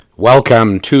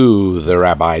Welcome to the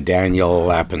Rabbi Daniel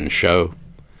Lapin Show.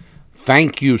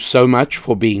 Thank you so much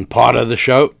for being part of the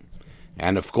show.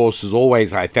 And of course, as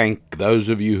always, I thank those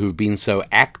of you who've been so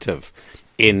active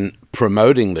in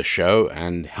promoting the show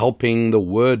and helping the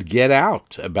word get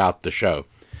out about the show.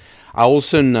 I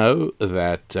also know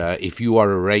that if you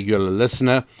are a regular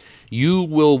listener, you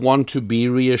will want to be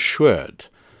reassured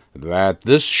that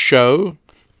this show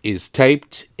is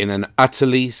taped in an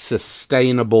utterly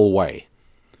sustainable way.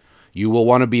 You will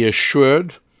want to be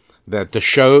assured that the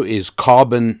show is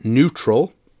carbon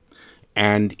neutral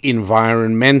and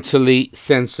environmentally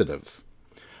sensitive.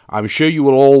 I'm sure you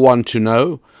will all want to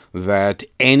know that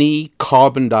any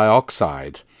carbon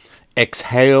dioxide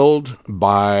exhaled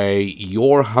by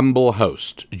your humble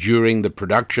host during the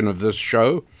production of this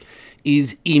show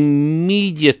is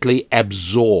immediately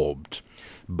absorbed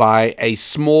by a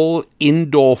small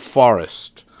indoor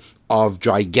forest of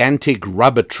gigantic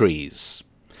rubber trees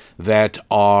that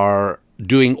are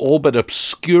doing all but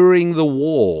obscuring the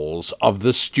walls of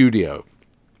the studio.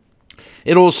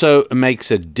 It also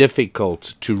makes it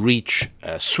difficult to reach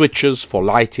switches for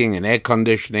lighting and air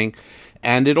conditioning,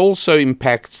 and it also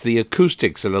impacts the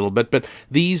acoustics a little bit, but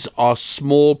these are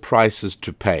small prices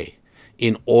to pay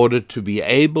in order to be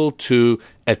able to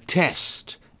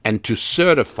attest and to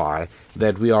certify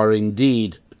that we are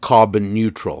indeed carbon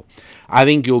neutral. I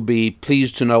think you'll be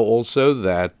pleased to know also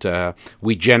that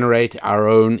we generate our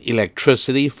own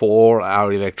electricity for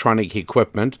our electronic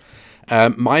equipment.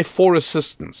 My four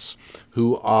assistants,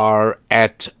 who are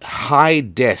at high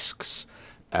desks,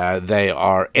 they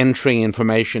are entering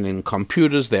information in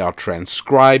computers, they are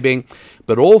transcribing,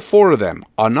 but all four of them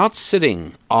are not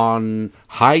sitting on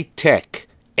high-tech,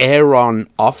 air-on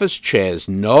office chairs.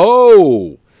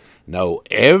 No,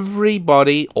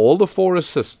 everybody, all the four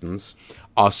assistants,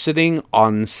 are sitting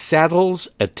on saddles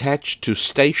attached to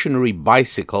stationary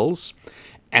bicycles,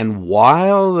 and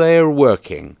while they're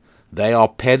working, they are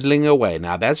pedaling away.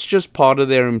 Now, that's just part of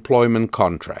their employment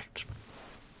contract.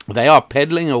 They are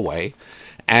pedaling away,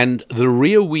 and the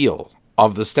rear wheel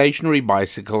of the stationary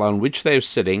bicycle on which they're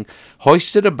sitting,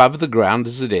 hoisted above the ground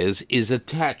as it is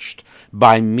attached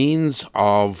by means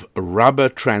of rubber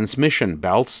transmission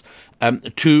belts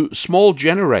to small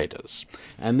generators.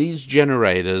 And these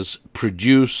generators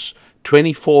produce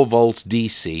 24 volts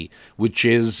DC, which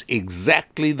is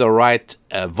exactly the right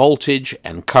voltage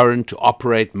and current to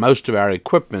operate most of our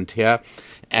equipment here.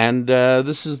 And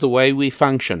this is the way we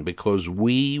function because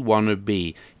we want to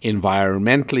be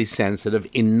environmentally sensitive.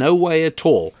 In no way at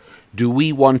all do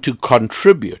we want to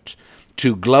contribute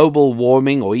to global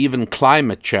warming or even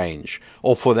climate change,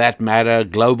 or for that matter,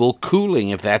 global cooling,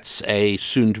 if that's a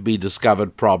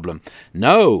soon-to-be-discovered problem.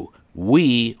 No,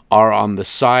 we are on the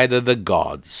side of the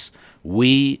gods.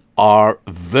 We are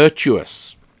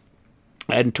virtuous.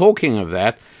 And talking of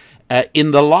that,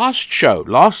 in the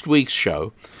last week's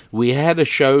show, we had a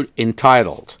show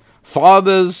entitled,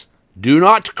 Fathers Do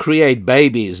Not Create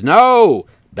Babies. No,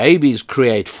 babies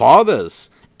create fathers,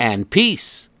 and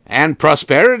peace, and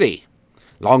prosperity.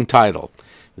 Long title.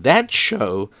 That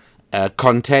show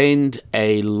contained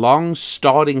a long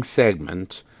starting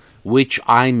segment which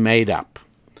I made up.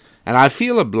 And I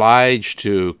feel obliged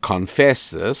to confess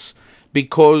this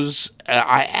because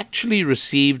I actually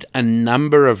received a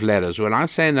number of letters. When I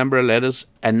say a number of letters,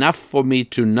 enough for me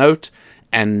to note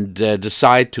and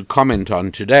decide to comment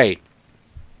on today.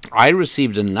 I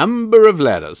received a number of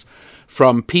letters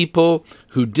from people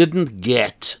who didn't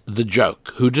get the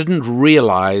joke, who didn't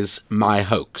realize my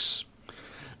hoax.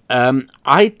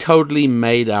 I totally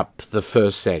made up the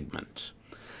first segment.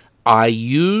 I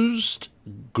used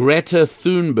Greta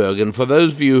Thunberg, and for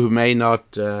those of you who may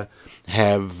not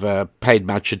have paid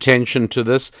much attention to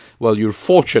this, well, you're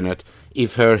fortunate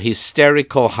if her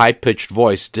hysterical, high-pitched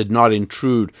voice did not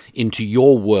intrude into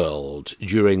your world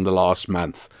during the last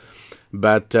month.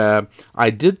 But I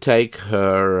did take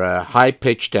her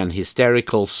high-pitched and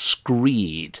hysterical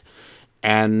screed,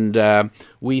 and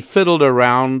we fiddled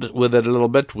around with it a little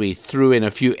bit. We threw in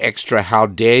a few extra how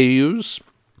dare yous.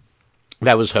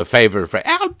 That was her favorite phrase.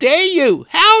 How dare you?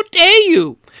 How dare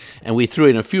you? And we threw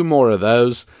in a few more of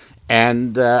those,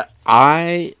 and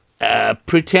I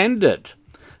pretended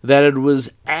that it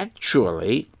was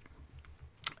actually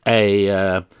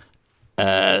a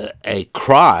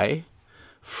cry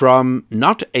from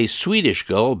not a Swedish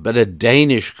girl, but a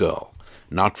Danish girl,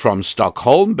 not from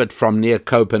Stockholm, but from near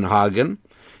Copenhagen,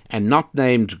 and not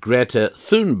named Greta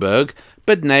Thunberg,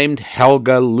 but named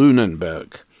Helga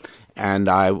Lunenberg. And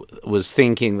I was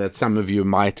thinking that some of you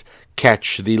might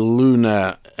catch the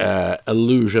lunar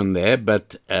allusion there,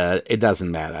 but it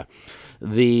doesn't matter.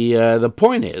 The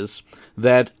point is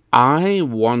that I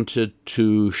wanted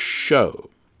to show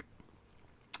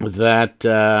that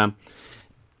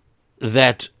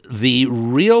that the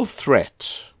real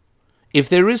threat, if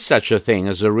there is such a thing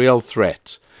as a real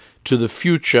threat to the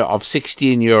future of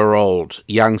 16-year-old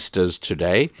youngsters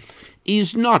today,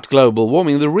 is not global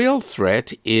warming. The real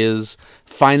threat is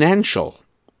financial,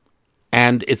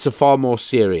 and it's a far more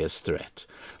serious threat.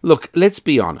 Look, let's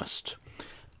be honest.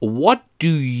 What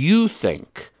do you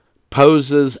think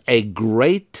poses a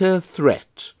greater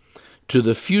threat to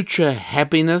the future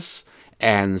happiness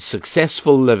and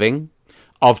successful living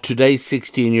of today's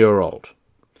 16-year-old?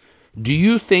 Do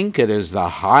you think it is the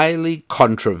highly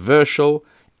controversial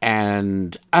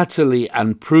and utterly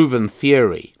unproven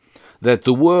theory that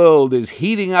the world is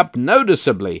heating up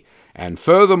noticeably, and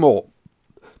furthermore,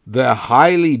 the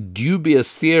highly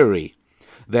dubious theory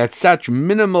that such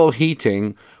minimal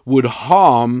heating would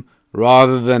harm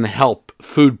rather than help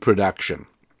food production?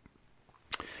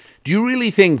 Do you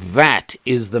really think that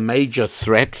is the major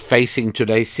threat facing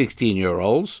today's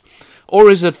 16-year-olds, or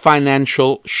is it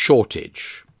financial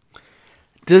shortage?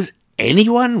 Does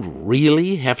anyone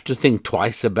really have to think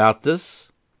twice about this?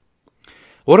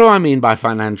 What do I mean by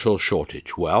financial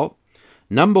shortage? Well,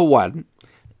 number one,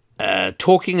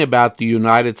 talking about the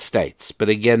United States, but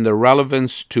again, the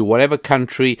relevance to whatever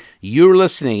country you're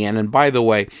listening in. And by the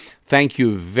way, thank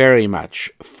you very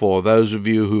much for those of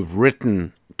you who've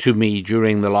written to me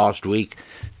during the last week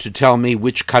to tell me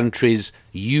which countries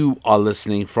you are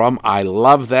listening from. I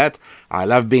love that. I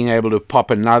love being able to pop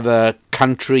another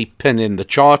country pin in the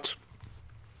chart,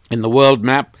 in the world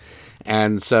map.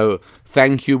 And so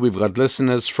thank you. We've got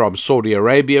listeners from Saudi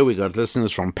Arabia. We've got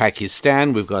listeners from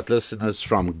Pakistan. We've got listeners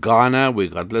from Ghana.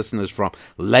 We've got listeners from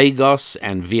Lagos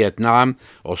and Vietnam,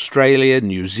 Australia,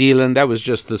 New Zealand. That was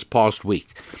just this past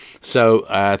week. So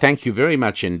thank you very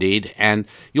much indeed. And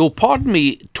you'll pardon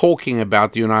me talking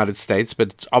about the United States, but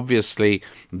it's obviously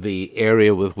the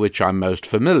area with which I'm most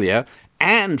familiar.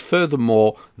 And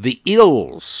furthermore, the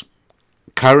ills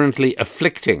currently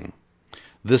afflicting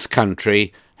this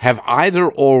country have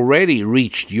either already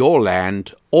reached your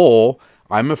land, or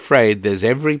I'm afraid there's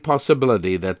every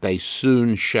possibility that they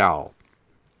soon shall.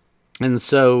 And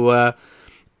so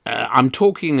I'm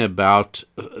talking about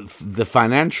the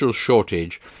financial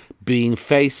shortage being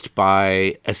faced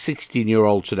by a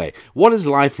 16-year-old today. What does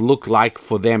life look like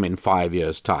for them in 5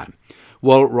 years' time?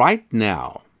 Well, right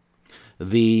now,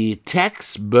 the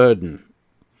tax burden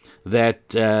that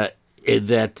they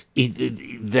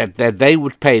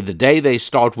would pay the day they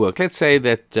start work, let's say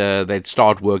that they'd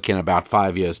start work in about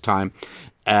 5 years' time,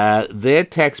 their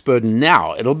tax burden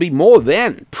now, it'll be more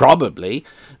then, probably,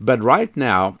 but right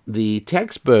now, the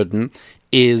tax burden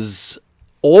is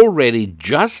already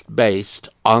just based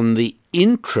on the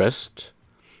interest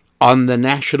on the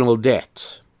national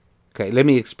debt. Okay, let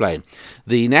me explain.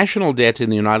 The national debt in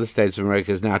the United States of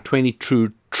America is now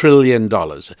 $22 trillion.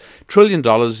 $1 trillion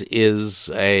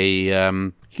is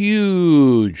a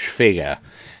huge figure.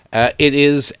 It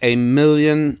is $1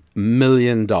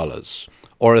 million,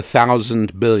 or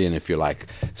 1,000 billion, if you like.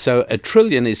 So a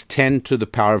trillion is 10 to the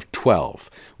power of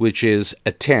 12, which is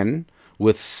a 10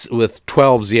 with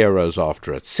 12 zeros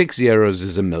after it. 6 zeros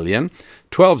is a million.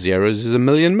 12 zeros is a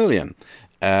million.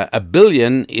 A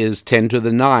billion is 10 to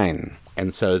the 9,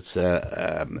 and so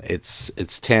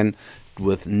it's 10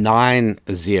 with 9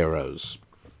 zeros.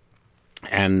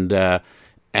 And the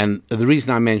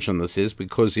reason I mention this is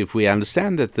because if we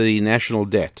understand that the national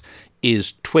debt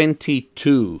is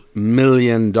 $22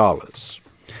 million,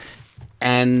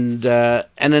 and a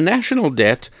national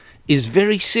debt is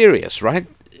very serious, right?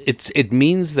 It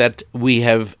means that we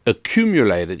have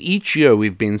accumulated. Each year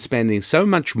we've been spending so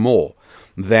much more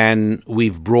than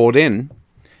we've brought in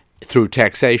through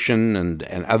taxation and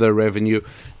other revenue.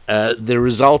 The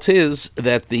result is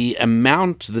that the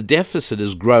deficit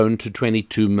has grown to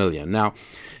 22 million. Now,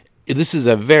 this is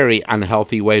a very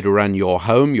unhealthy way to run your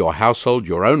home, your household,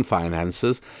 your own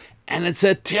finances, and it's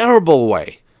a terrible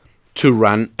way to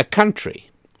run a country.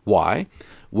 Why?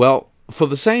 Well, for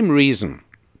the same reason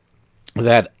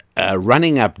that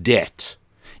running up debt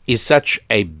is such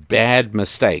a bad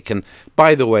mistake. And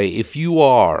by the way, if you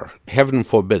are, heaven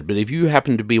forbid, but if you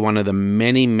happen to be one of the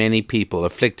many, many people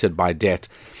afflicted by debt,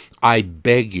 I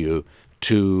beg you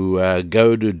to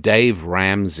go to Dave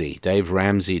Ramsey,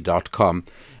 daveramsey.com.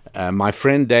 My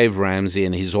friend Dave Ramsey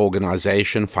and his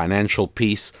organization, Financial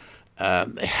Peace,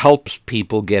 helps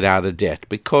people get out of debt.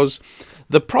 Because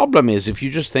the problem is, if you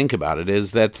just think about it,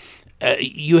 is that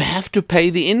you have to pay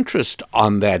the interest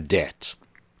on that debt.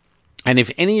 And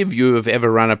if any of you have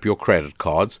ever run up your credit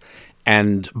cards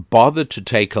and bother to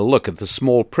take a look at the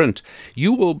small print,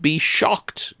 you will be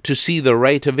shocked to see the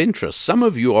rate of interest. Some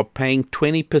of you are paying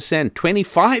 20%,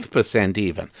 25%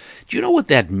 even. Do you know what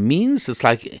that means? It's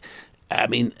like,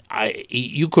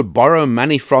 you could borrow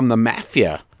money from the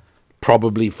mafia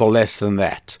probably for less than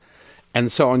that.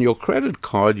 And so on your credit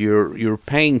card, you're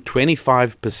paying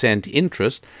 25%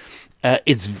 interest.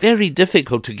 It's very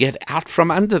difficult to get out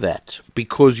from under that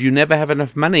because you never have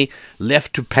enough money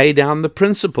left to pay down the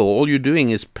principal. All you're doing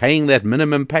is paying that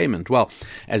minimum payment. Well,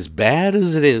 as bad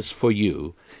as it is for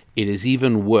you, it is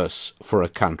even worse for a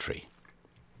country.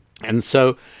 And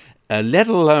so, let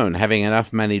alone having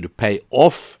enough money to pay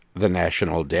off the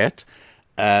national debt,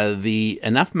 the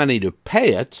enough money to pay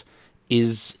it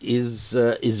is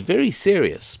very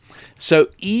serious. So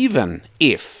even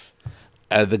if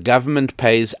the government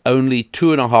pays only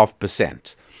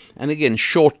 2.5%. And again,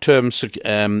 short-term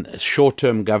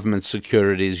government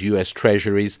securities, U.S.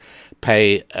 Treasuries,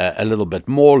 pay a little bit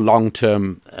more.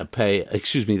 Long-term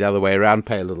the other way around,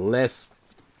 pay a little less.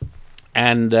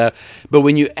 And but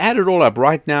when you add it all up,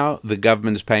 right now the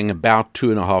government is paying about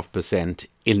 2.5%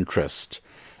 interest.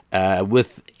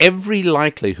 With every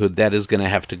likelihood that is going to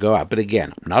have to go up. But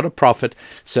again, I'm not a prophet,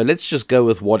 so let's just go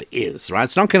with what is, right?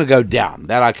 It's not going to go down,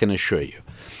 that I can assure you.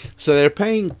 So they're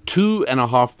paying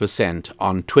 2.5%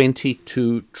 on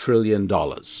 $22 trillion.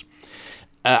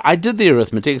 I did the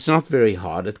arithmetic. It's not very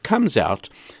hard. It comes out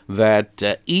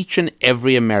that each and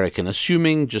every American,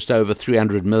 assuming just over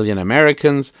 300 million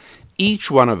Americans,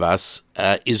 each one of us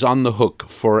is on the hook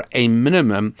for a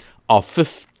minimum of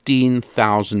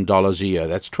 $15,000 a year.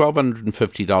 That's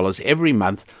 $1,250 every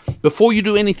month before you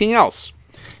do anything else.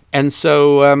 And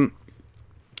so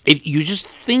if you just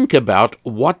think about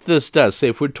what this does. So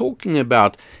if we're talking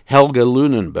about Helga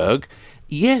Lunenburg,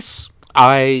 yes,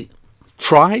 I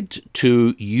tried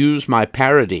to use my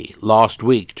parody last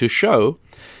week to show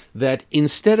that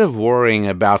instead of worrying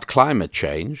about climate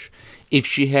change, if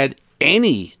she had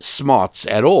any smarts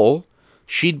at all,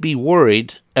 she'd be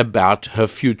worried about her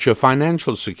future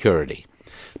financial security,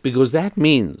 because that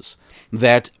means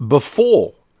that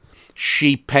before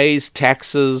she pays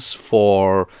taxes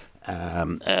for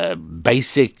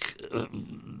basic,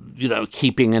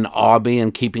 keeping an army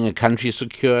and keeping a country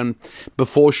secure, and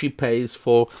before she pays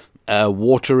for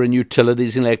water and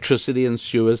utilities, electricity and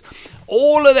sewers,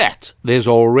 all of that, there's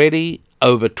already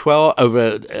over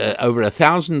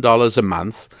 $1,000 a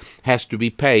month has to be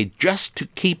paid just to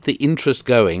keep the interest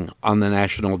going on the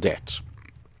national debt.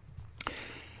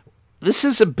 This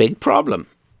is a big problem,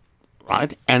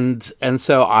 right? And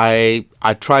so I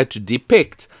tried to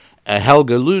depict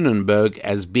Helga Lunenburg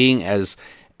as being as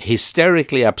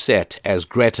hysterically upset as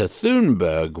Greta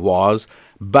Thunberg was,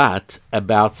 but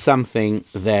about something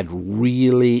that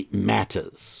really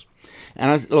matters.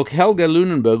 And Helga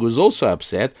Lunenburg was also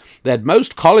upset that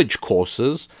most college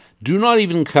courses do not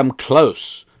even come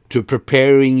close to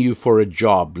preparing you for a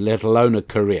job, let alone a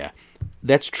career.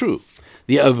 That's true.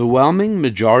 The overwhelming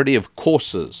majority of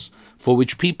courses for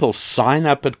which people sign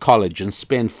up at college and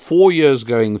spend 4 years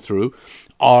going through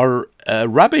are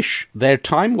rubbish. They're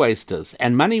time wasters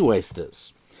and money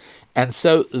wasters. And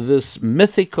so this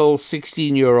mythical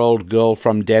 16-year-old girl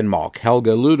from Denmark,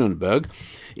 Helga Lunenburg,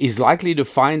 is likely to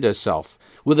find herself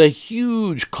with a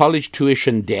huge college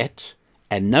tuition debt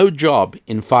and no job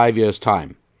in 5 years'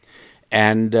 time.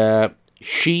 And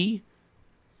she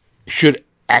should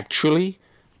actually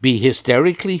be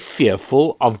hysterically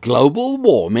fearful of global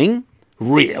warming?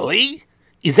 Really?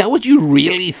 Is that what you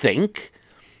really think?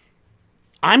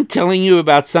 I'm telling you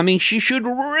about something she should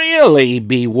really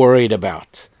be worried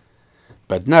about.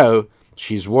 But no,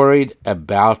 she's worried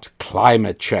about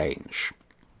climate change.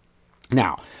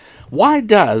 Now, why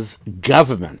does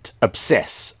government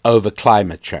obsess over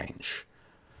climate change?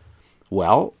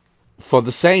 Well, for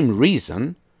the same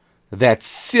reason that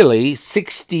silly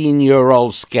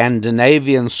 16-year-old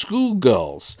Scandinavian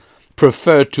schoolgirls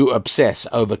prefer to obsess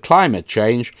over climate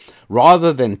change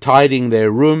rather than tidying their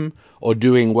room or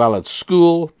doing well at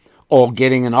school or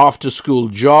getting an after-school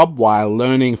job while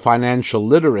learning financial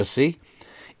literacy.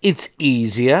 It's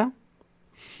easier,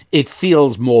 it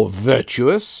feels more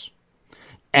virtuous,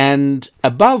 and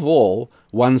above all,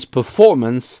 one's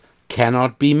performance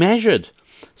cannot be measured,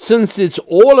 since it's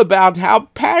all about how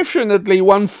passionately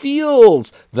one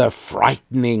feels the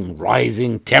frightening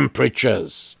rising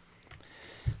temperatures.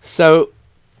 So,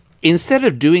 instead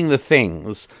of doing the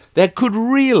things that could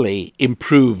really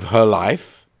improve her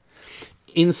life,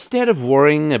 instead of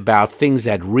worrying about things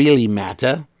that really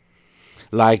matter,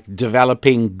 like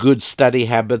developing good study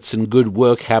habits and good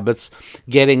work habits,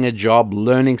 getting a job,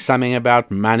 learning something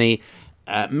about money,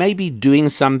 maybe doing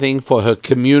something for her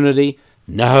community.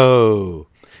 No.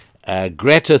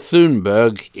 Greta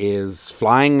Thunberg is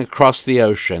flying across the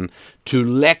ocean to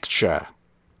lecture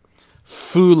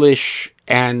foolish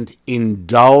and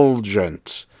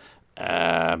indulgent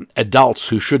adults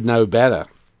who should know better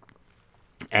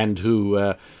and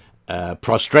who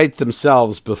prostrate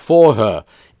themselves before her,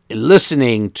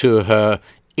 listening to her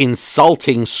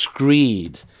insulting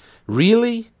screed.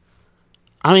 Really?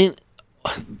 I mean,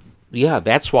 yeah,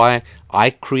 that's why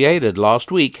I created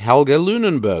last week Helga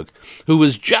Lunenburg, who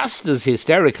was just as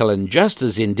hysterical and just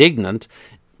as indignant,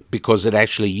 because it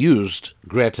actually used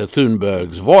Greta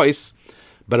Thunberg's voice,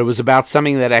 but it was about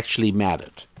something that actually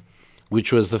mattered,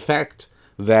 which was the fact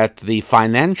that the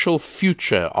financial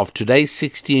future of today's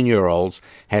 16-year-olds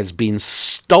has been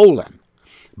stolen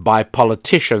by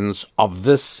politicians of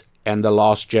this and the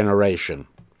last generation.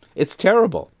 It's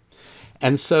terrible.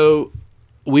 And so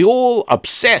we all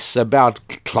obsess about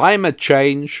climate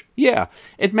change. Yeah,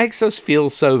 it makes us feel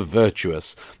so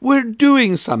virtuous. We're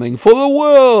doing something for the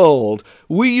world.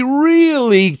 We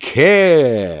really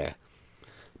care.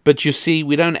 But you see,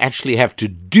 we don't actually have to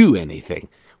do anything.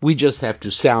 We just have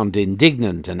to sound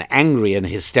indignant and angry and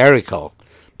hysterical.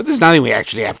 But there's nothing we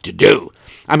actually have to do.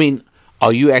 I mean,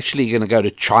 are you actually going to go to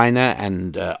China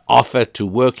and offer to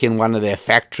work in one of their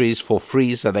factories for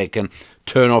free so they can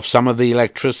turn off some of the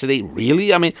electricity?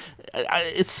 Really? I mean,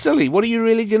 it's silly. What are you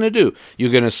really going to do?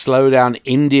 You're going to slow down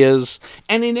India's...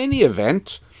 And in any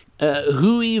event,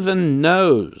 who even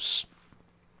knows,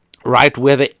 right,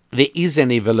 whether there is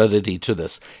any validity to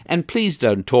this? And please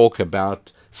don't talk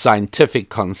about scientific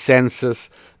consensus.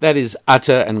 That is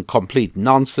utter and complete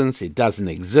nonsense. It doesn't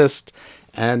exist.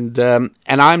 And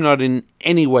I'm not in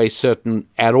any way certain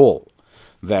at all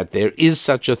that there is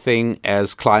such a thing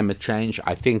as climate change.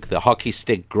 I think the hockey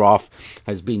stick graph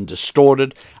has been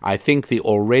distorted. I think the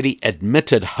already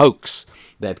admitted hoax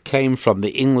that came from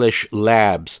the English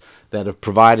labs that have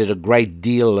provided a great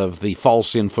deal of the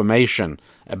false information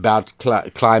about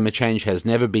climate change has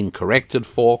never been corrected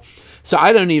for. So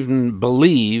I don't even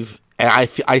believe, I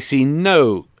see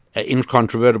no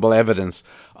incontrovertible evidence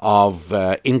of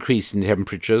increase in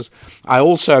temperatures. I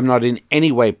also am not in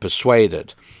any way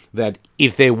persuaded that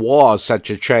if there was such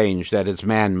a change that it's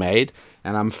man-made,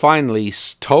 and I'm finally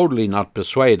totally not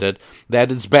persuaded that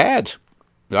it's bad,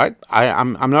 right?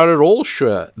 I'm not at all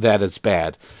sure that it's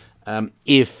bad.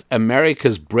 If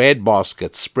America's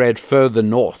breadbasket spread further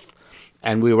north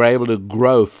and we were able to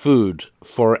grow food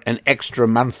for an extra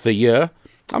month a year,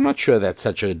 I'm not sure that's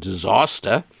such a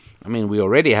disaster. I mean, we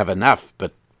already have enough,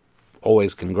 but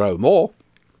always can grow more.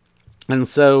 And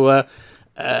so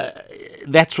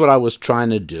that's what I was trying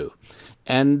to do.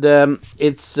 And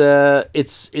it's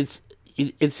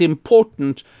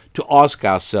important to ask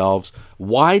ourselves,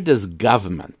 why does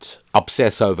government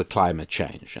obsess over climate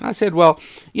change? And I said, well,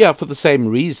 yeah, for the same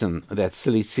reason that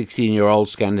silly 16-year-old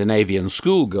Scandinavian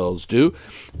schoolgirls do,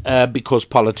 because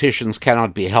politicians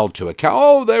cannot be held to account.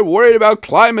 Oh, they're worried about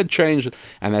climate change.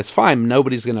 And that's fine.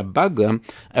 Nobody's going to bug them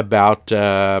about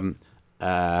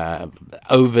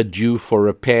overdue for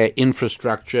repair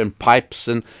infrastructure and pipes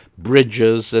and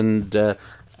bridges, and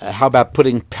how about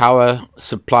putting power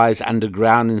supplies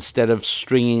underground instead of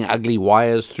stringing ugly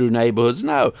wires through neighborhoods?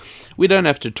 No, we don't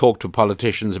have to talk to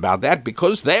politicians about that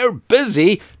because they're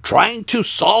busy trying to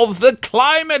solve the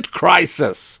climate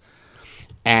crisis.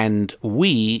 And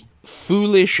we,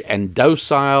 foolish and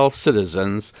docile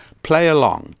citizens, play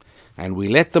along, and we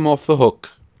let them off the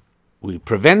hook. We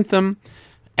prevent them,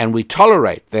 and we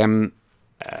tolerate them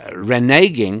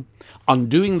reneging on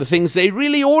doing the things they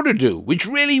really ought to do, which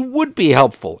really would be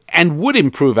helpful and would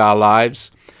improve our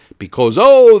lives, because,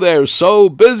 oh, they're so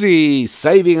busy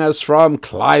saving us from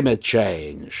climate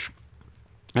change.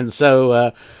 And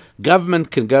so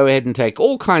government can go ahead and take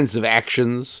all kinds of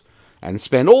actions and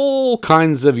spend all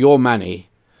kinds of your money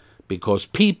because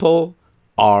people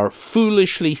are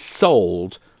foolishly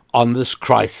sold on this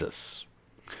crisis.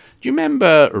 Do you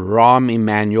remember Rahm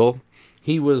Emanuel?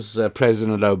 He was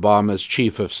President Obama's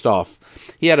chief of staff.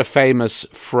 He had a famous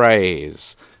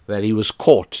phrase that he was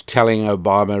caught telling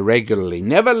Obama regularly: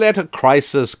 never let a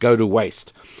crisis go to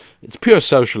waste. It's pure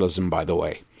socialism, by the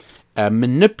way.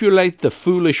 Manipulate the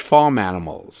foolish farm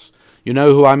animals. You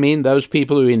know who I mean? Those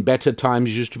people who in better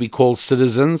times used to be called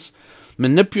citizens.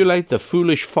 Manipulate the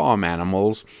foolish farm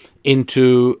animals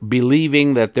into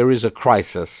believing that there is a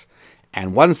crisis.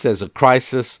 And once there's a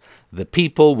crisis, the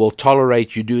people will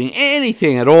tolerate you doing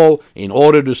anything at all in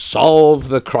order to solve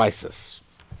the crisis.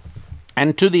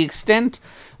 And to the extent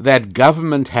that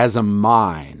government has a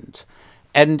mind,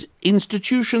 and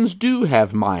institutions do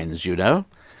have minds, you know,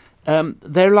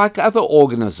 they're like other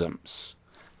organisms.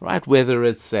 right? Whether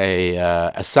it's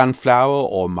a sunflower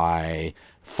or my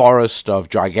forest of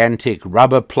gigantic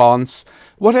rubber plants,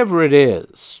 whatever it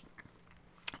is,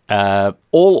 all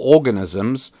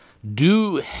organisms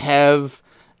do have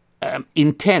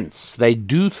intents. They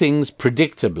do things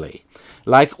predictably.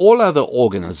 Like all other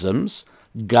organisms,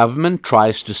 government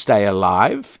tries to stay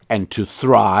alive and to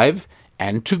thrive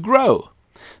and to grow.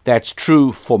 That's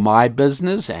true for my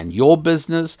business and your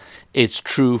business. It's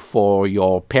true for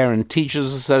your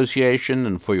Parent-Teachers Association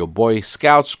and for your Boy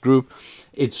Scouts group.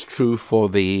 It's true for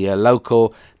the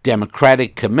local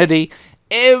Democratic Committee.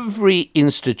 Every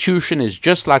institution is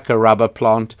just like a rubber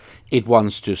plant. It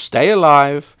wants to stay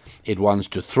alive, it wants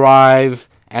to thrive,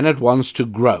 and it wants to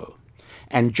grow.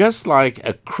 And just like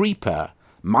a creeper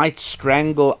might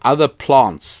strangle other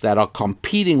plants that are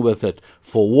competing with it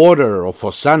for water or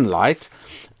for sunlight,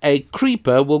 a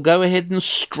creeper will go ahead and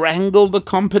strangle the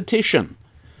competition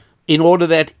in order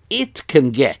that it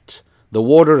can get the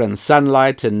water and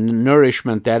sunlight and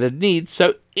nourishment that it needs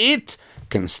so it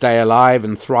can stay alive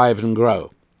and thrive and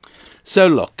grow. So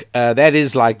look, that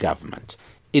is like government.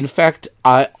 In fact,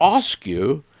 I ask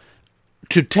you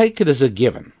to take it as a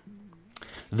given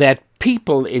that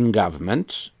people in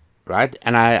government, right,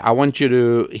 and I want you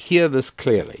to hear this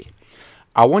clearly.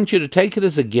 I want you to take it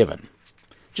as a given.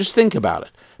 Just think about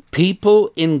it.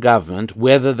 People in government,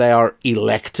 whether they are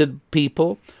elected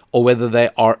people or whether they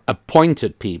are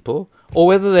appointed people or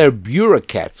whether they're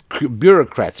bureaucrats,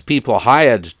 people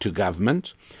hired to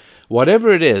government, whatever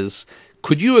it is,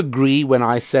 could you agree when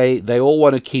I say they all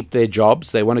want to keep their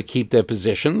jobs, they want to keep their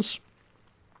positions?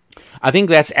 I think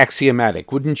that's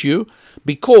axiomatic, wouldn't you?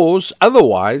 Because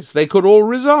otherwise they could all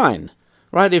resign,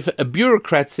 right? If a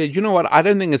bureaucrat said, you know what, I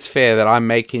don't think it's fair that I'm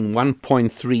making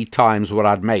 1.3 times what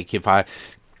I'd make if I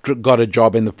got a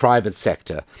job in the private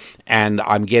sector, and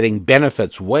I'm getting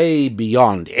benefits way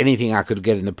beyond anything I could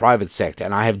get in the private sector,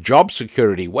 and I have job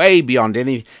security way beyond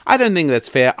anything. I don't think that's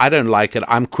fair. I don't like it.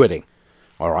 I'm quitting.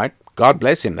 All right. God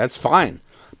bless him. That's fine.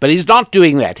 But he's not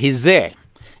doing that. He's there.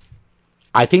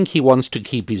 I think he wants to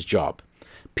keep his job.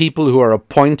 People who are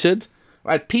appointed,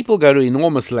 right? People go to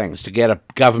enormous lengths to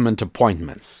get government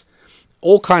appointments.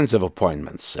 All kinds of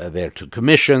appointments. They're to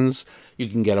commissions. You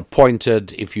can get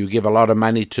appointed. If you give a lot of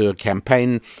money to a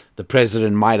campaign, the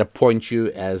president might appoint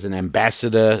you as an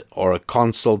ambassador or a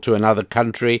consul to another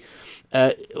country.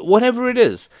 Whatever it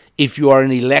is, if you are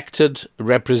an elected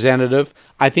representative,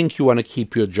 I think you want to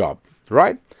keep your job,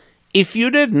 right? If you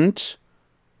didn't,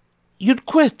 you'd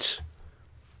quit.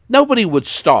 Nobody would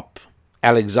stop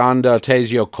Alexandra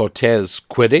Ocasio-Cortez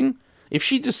quitting. If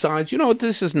she decides, you know what,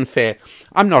 this isn't fair,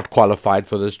 I'm not qualified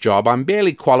for this job, I'm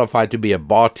barely qualified to be a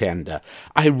bartender,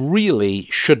 I really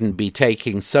shouldn't be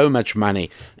taking so much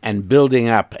money and building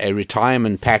up a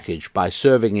retirement package by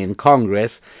serving in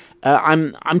Congress,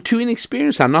 I'm too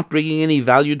inexperienced, I'm not bringing any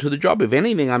value to the job, if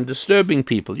anything, I'm disturbing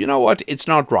people, you know what, it's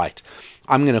not right,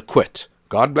 I'm going to quit.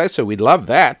 God bless her, we'd love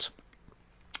that.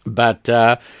 But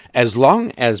as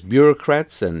long as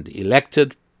bureaucrats and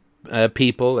elected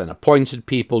people and appointed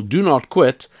people do not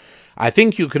quit, I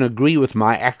think you can agree with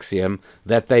my axiom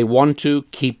that they want to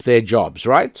keep their jobs,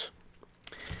 right?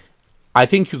 I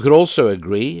think you could also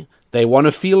agree they want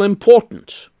to feel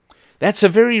important. That's a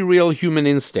very real human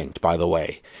instinct, by the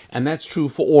way, and that's true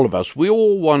for all of us. We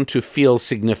all want to feel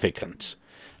significant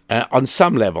on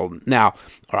some level. Now,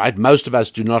 all right, most of us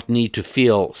do not need to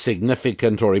feel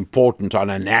significant or important on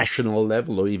a national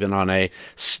level or even on a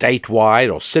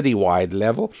statewide or citywide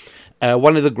level.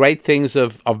 One of the great things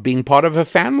of being part of a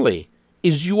family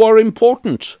is you are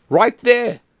important right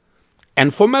there.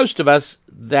 And for most of us,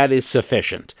 that is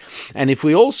sufficient. And if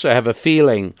we also have a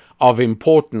feeling of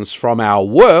importance from our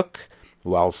work,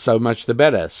 well, so much the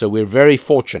better. So we're very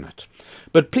fortunate.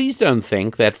 But please don't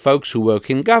think that folks who work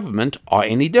in government are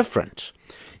any different.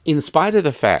 In spite of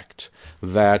the fact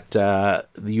that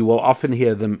you will often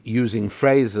hear them using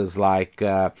phrases like,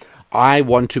 I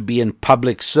want to be in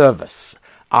public service,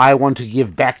 I want to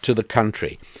give back to the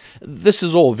country. This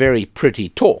is all very pretty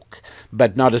talk,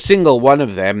 but not a single one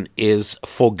of them is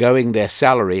foregoing their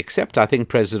salary, except I think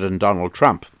President Donald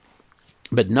Trump.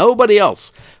 But nobody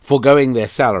else foregoing their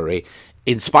salary,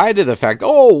 in spite of the fact,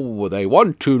 oh, they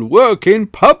want to work in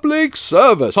public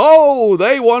service, oh,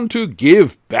 they want to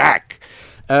give back.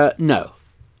 No.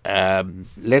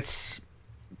 Let's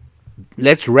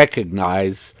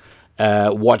recognize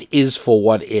what is for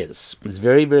what is. It's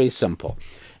very, very simple.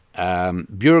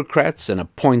 Bureaucrats and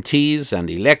appointees and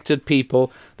elected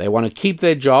people, they want to keep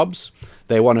their jobs,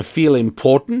 they want to feel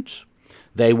important,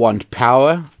 they want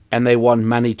power, and they want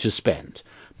money to spend.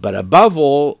 But above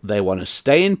all, they want to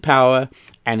stay in power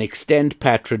and extend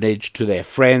patronage to their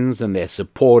friends and their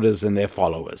supporters and their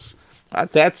followers.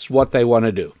 That's what they want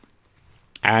to do.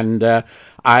 And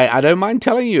I don't mind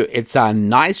telling you, it's a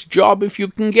nice job if you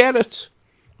can get it.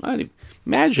 Right?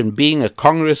 Imagine being a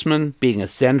congressman, being a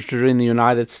senator in the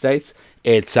United States.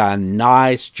 It's a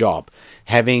nice job.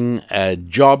 Having a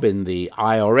job in the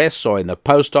IRS or in the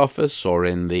post office or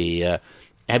in the...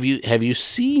 Have you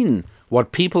seen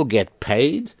what people get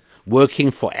paid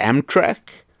working for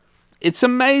Amtrak? It's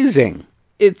amazing.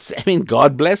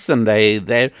 God bless them.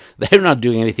 They're not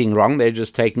doing anything wrong. They're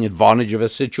just taking advantage of a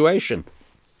situation.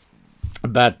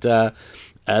 But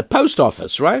post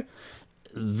office, right?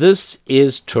 This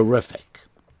is terrific.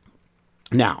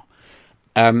 Now,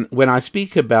 when I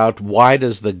speak about why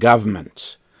does the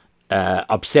government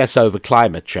obsess over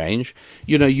climate change,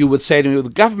 you would say to me, well, the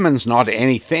government's not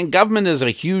anything. Government is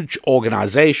a huge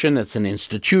organization. It's an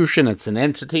institution. It's an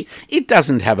entity. It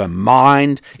doesn't have a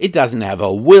mind. It doesn't have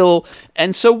a will.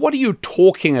 And so what are you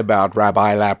talking about,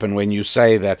 Rabbi Lapin, when you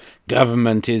say that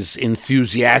government is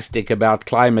enthusiastic about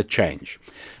climate change?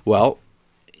 Well,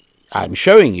 I'm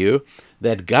showing you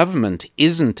that government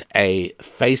isn't a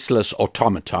faceless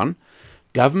automaton.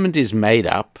 Government is made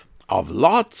up of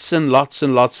lots and lots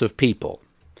and lots of people,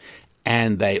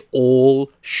 and they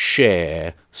all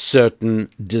share certain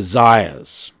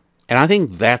desires. And I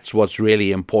think that's what's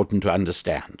really important to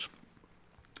understand.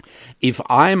 If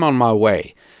I'm on my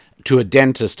way to a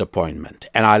dentist appointment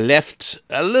and I left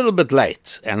a little bit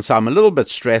late, and so I'm a little bit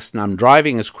stressed and I'm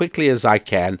driving as quickly as I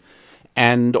can,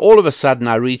 and all of a sudden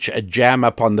I reach a jam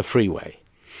up on the freeway.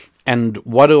 And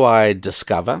what do I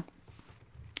discover?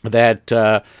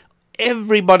 That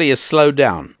everybody is slowed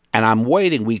down, and I'm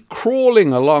waiting. We're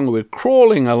crawling along.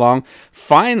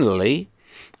 Finally,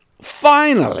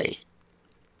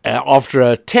 after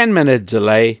a 10-minute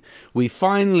delay, we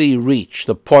finally reach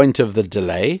the point of the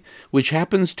delay, which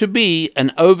happens to be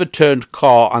an overturned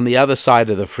car on the other side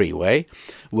of the freeway,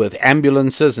 with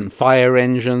ambulances and fire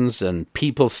engines and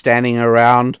people standing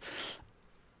around.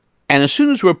 And as soon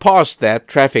as we're past that,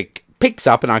 traffic picks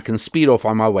up and I can speed off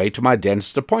on my way to my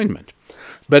dentist appointment.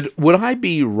 But would I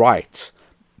be right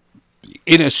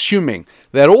in assuming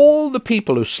that all the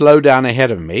people who slowed down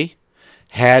ahead of me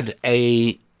had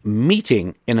a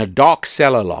meeting in a dark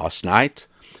cellar last night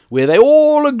where they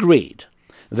all agreed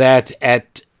that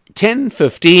at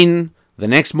 10:15 the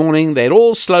next morning they'd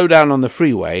all slow down on the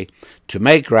freeway to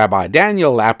make Rabbi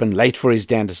Daniel Lapin late for his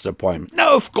dentist appointment?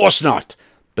 No, of course not.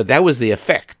 But that was the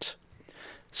effect.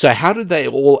 So how did they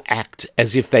all act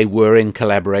as if they were in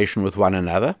collaboration with one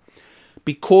another?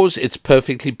 Because it's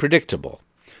perfectly predictable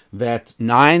that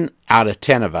 9 out of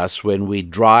 10 of us, when we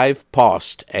drive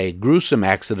past a gruesome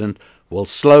accident, will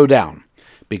slow down,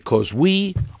 because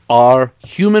we are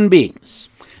human beings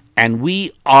and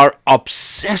we are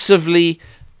obsessively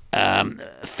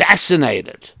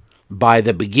fascinated by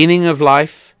the beginning of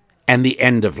life and the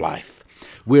end of life.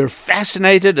 We're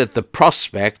fascinated at the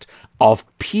prospect of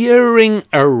peering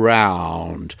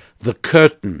around the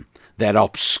curtain that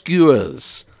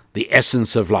obscures the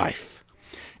essence of life.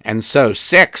 And so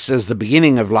sex as the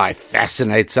beginning of life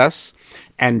fascinates us,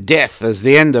 and death as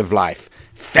the end of life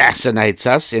fascinates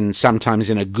us, sometimes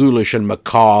in a ghoulish and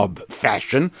macabre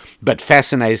fashion, but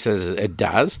fascinates as it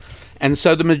does. And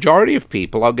so the majority of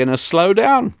people are going to slow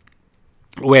down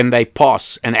when they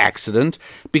pass an accident,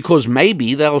 because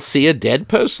maybe they'll see a dead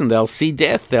person, they'll see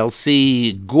death, they'll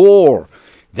see gore.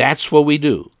 That's what we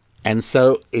do. And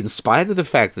so, in spite of the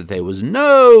fact that there was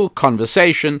no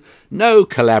conversation, no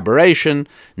collaboration,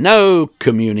 no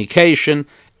communication,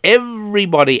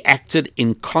 everybody acted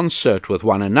in concert with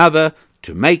one another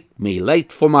to make me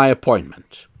late for my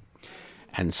appointment.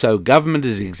 And so government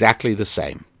is exactly the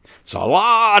same. So a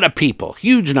lot of people,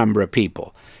 huge number of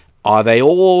people. Are they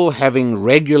all having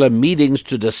regular meetings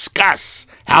to discuss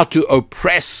how to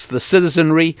oppress the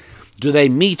citizenry? Do they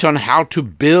meet on how to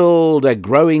build a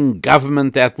growing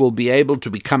government that will be able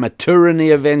to become a tyranny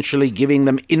eventually, giving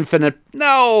them infinite?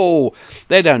 No!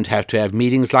 They don't have to have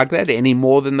meetings like that any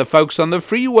more than the folks on the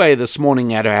freeway this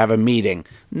morning had to have a meeting.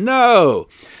 No!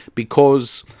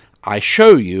 Because I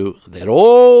show you that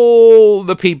all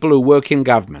the people who work in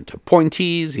government,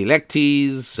 appointees,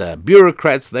 electees,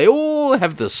 bureaucrats, they all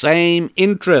have the same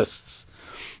interests.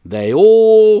 They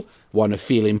all want to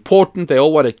feel important. They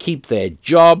all want to keep their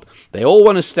job. They all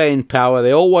want to stay in power.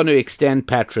 They all want to extend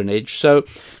patronage. So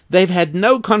they've had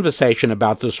no conversation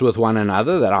about this with one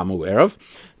another that I'm aware of.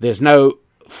 There's no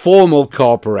formal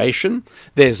cooperation.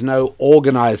 There's no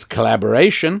organized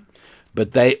collaboration.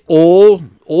 But they all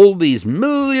all these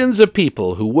millions of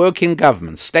people who work in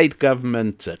government, state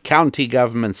government, county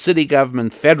government, city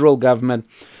government, federal government,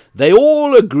 they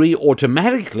all agree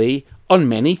automatically on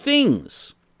many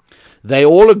things. They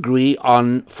all agree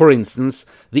on, for instance,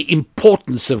 the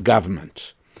importance of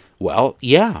government. Well,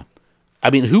 yeah. I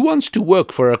mean, who wants to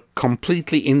work for a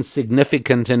completely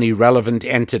insignificant and irrelevant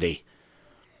entity?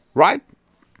 Right?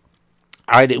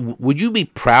 Would you be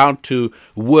proud to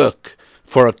work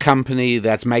for a company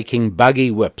that's making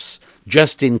buggy whips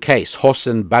just in case horse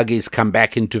and buggies come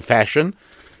back into fashion?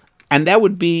 And that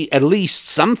would be at least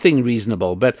something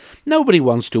reasonable, but nobody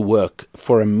wants to work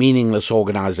for a meaningless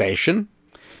organization.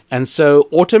 And so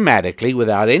automatically,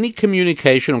 without any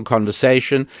communication or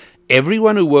conversation,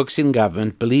 everyone who works in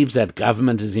government believes that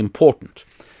government is important.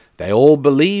 They all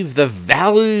believe the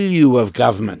value of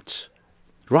government,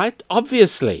 right?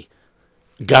 Obviously,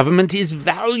 government is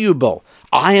valuable.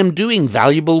 I am doing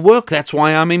valuable work. That's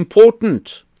why I'm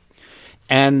important.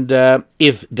 And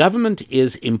if government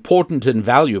is important and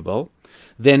valuable,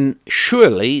 then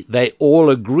surely they all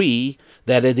agree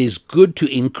that it is good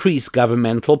to increase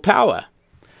governmental power.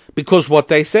 Because what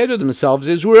they say to themselves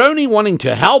is, we're only wanting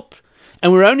to help,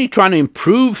 and we're only trying to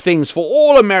improve things for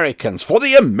all Americans, for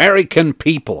the American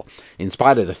people, in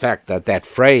spite of the fact that that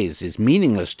phrase is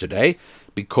meaningless today,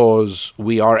 because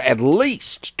we are at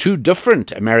least two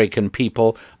different American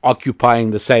people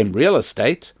occupying the same real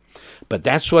estate. But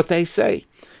that's what they say.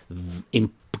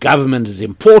 Government is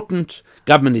important,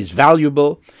 government is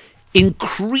valuable.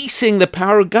 Increasing the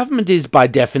power of government is by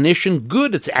definition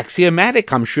good. It's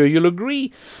axiomatic, I'm sure you'll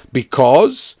agree.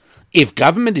 Because if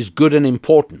government is good and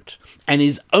important, and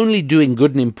is only doing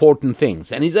good and important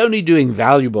things, and is only doing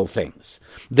valuable things,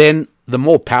 then the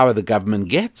more power the government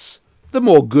gets, the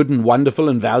more good and wonderful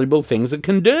and valuable things it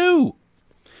can do.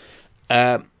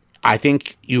 I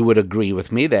think you would agree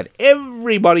with me that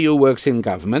everybody who works in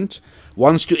government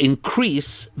wants to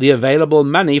increase the available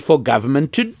money for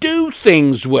government to do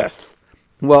things with.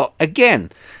 Well,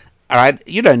 again, all right,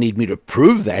 you don't need me to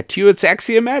prove that to you. It's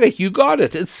axiomatic. You got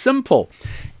it. It's simple.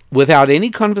 Without any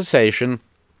conversation,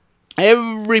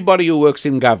 everybody who works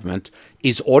in government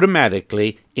is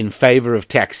automatically in favor of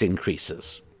tax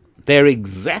increases. They're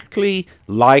exactly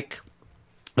like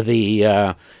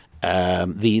the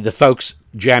folks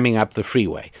jamming up the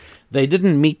freeway. They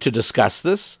didn't meet to discuss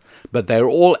this, but they're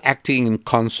all acting in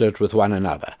concert with one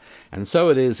another. And so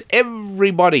it is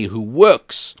everybody who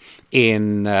works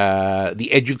in the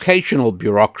educational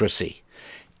bureaucracy.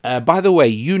 By the way,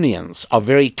 unions are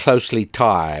very closely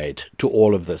tied to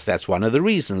all of this. That's one of the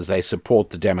reasons they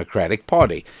support the Democratic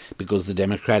Party, because the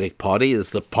Democratic Party is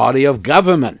the party of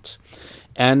government.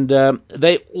 And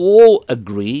they all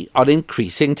agree on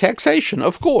increasing taxation,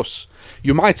 of course.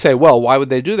 You might say, well, why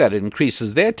would they do that? It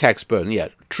increases their tax burden. Yeah,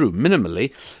 true,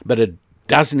 minimally, but it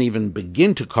doesn't even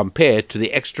begin to compare to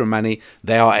the extra money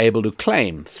they are able to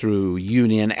claim through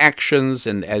union actions.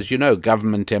 And as you know,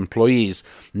 government employees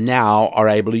now are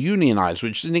able to unionize,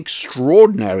 which is an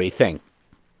extraordinary thing.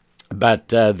 But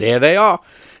there they are.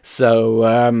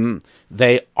 So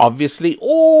they obviously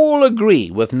all agree,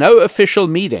 with no official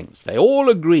meetings, they all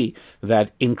agree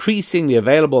that increasing the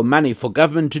available money for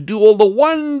government to do all the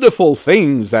wonderful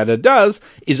things that it does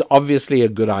is obviously a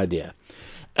good idea.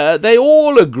 They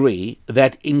all agree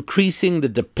that increasing the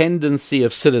dependency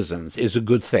of citizens is a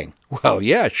good thing. Well,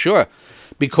 yeah, sure,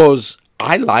 because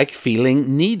I like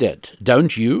feeling needed,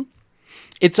 don't you?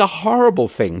 It's a horrible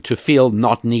thing to feel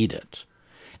not needed.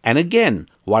 And again,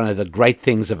 one of the great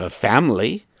things of a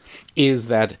family is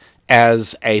that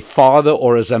as a father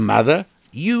or as a mother,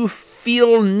 you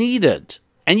feel needed,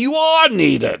 and you are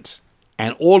needed.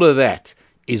 And all of that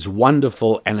is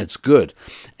wonderful and it's good.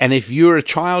 And if you're a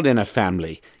child in a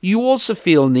family, you also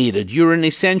feel needed. You're an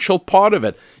essential part of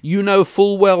it. You know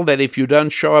full well that if you don't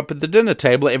show up at the dinner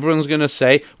table, everyone's going to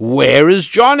say, "Where is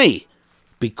Johnny?"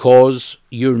 Because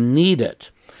you're needed.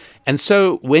 And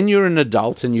so when you're an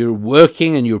adult and you're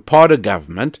working and you're part of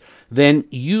government, then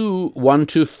you want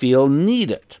to feel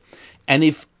needed. And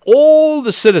if all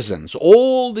the citizens,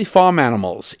 all the farm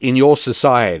animals in your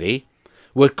society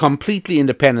were completely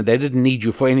independent, they didn't need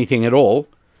you for anything at all,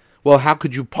 well, how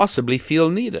could you possibly feel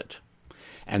needed?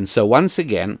 And so once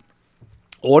again,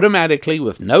 automatically,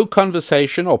 with no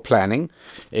conversation or planning,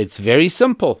 it's very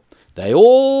simple. They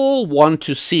all want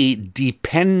to see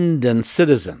dependent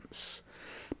citizens.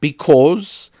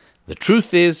 Because the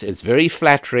truth is, it's very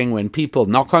flattering when people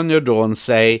knock on your door and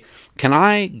say, "Can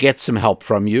I get some help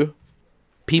from you?"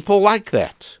 People like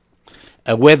that.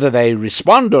 Whether they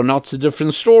respond or not is a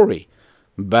different story.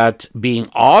 But being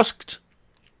asked,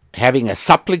 having a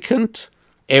supplicant,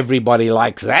 Everybody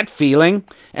likes that feeling.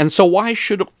 And so why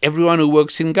should everyone who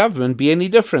works in government be any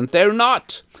different? They're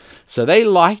not. So they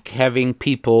like having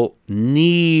people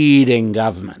needing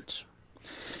government.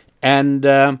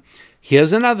 And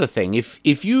here's another thing.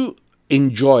 If you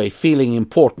enjoy feeling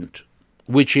important,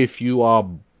 which if you are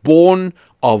born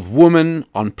of woman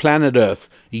on planet Earth,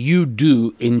 you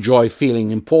do enjoy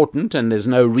feeling important, and there's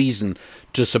no reason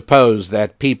to suppose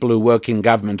that people who work in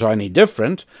government are any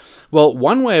different. Well,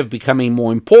 one way of becoming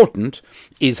more important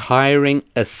is hiring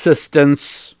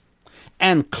assistants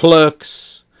and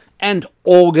clerks and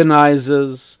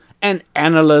organizers and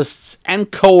analysts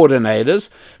and coordinators.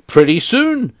 Pretty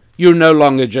soon, you're no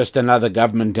longer just another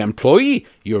government employee.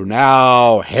 You're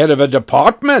now head of a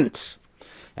department.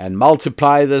 And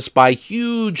multiply this by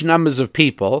huge numbers of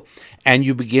people, and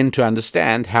you begin to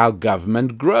understand how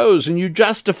government grows. And you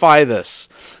justify this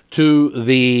to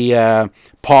the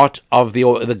part of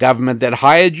the government that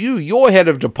hired you, your head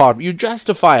of department. You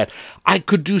justify it. I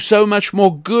could do so much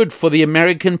more good for the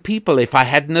American people if I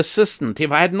had an assistant,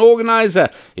 if I had an organizer,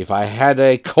 if I had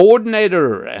a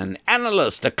coordinator, an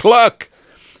analyst, a clerk.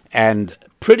 And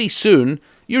pretty soon,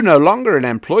 you're no longer an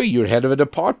employee, you're head of a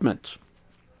department.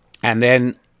 And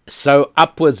then so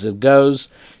upwards it goes,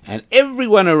 and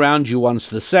everyone around you wants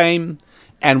the same.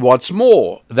 And what's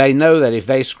more, they know that if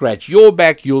they scratch your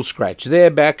back, you'll scratch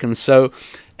their back, and so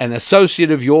an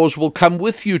associate of yours will come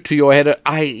with you to your head.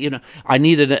 I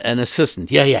needed an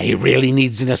assistant. Yeah, he really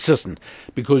needs an assistant,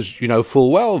 because you know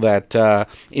full well that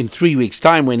in 3 weeks'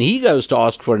 time, when he goes to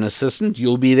ask for an assistant,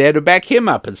 you'll be there to back him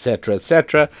up, etc.,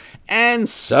 etc., and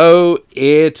so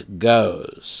it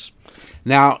goes.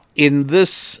 Now, in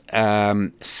this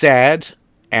sad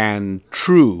and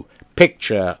true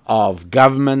picture of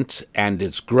government and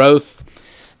its growth,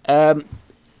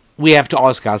 we have to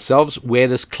ask ourselves, where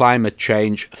does climate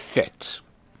change fit?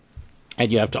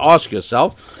 And you have to ask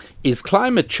yourself, is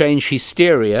climate change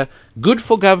hysteria good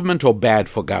for government or bad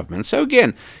for government? So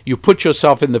again, you put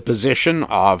yourself in the position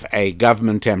of a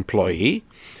government employee.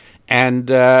 And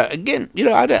again,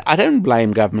 I don't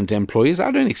blame government employees. I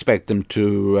don't expect them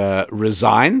to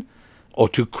resign or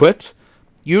to quit.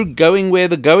 You're going where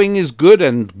the going is good,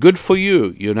 and good for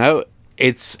you.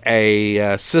 It's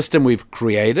a system we've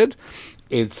created.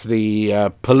 It's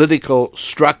the political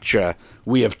structure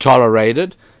we have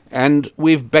tolerated, and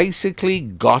we've basically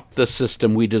got the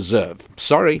system we deserve.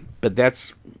 Sorry, but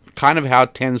that's kind of how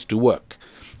it tends to work.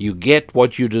 You get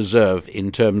what you deserve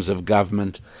in terms of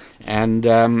government, and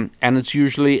it's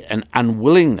usually an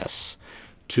unwillingness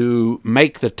to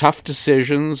make the tough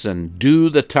decisions and do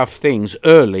the tough things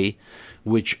early,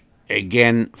 which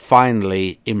again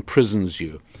finally imprisons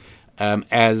you.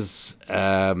 As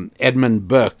Edmund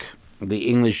Burke, the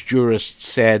English jurist,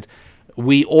 said,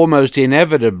 we almost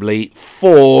inevitably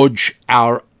forge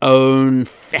our own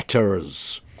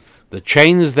fetters, the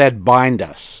chains that bind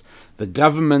us. The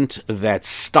government that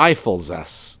stifles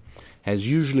us has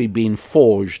usually been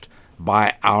forged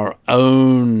by our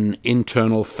own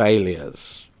internal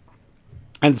failures.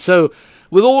 And so,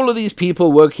 with all of these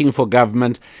people working for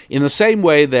government, in the same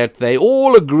way that they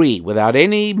all agree, without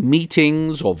any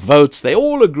meetings or votes, they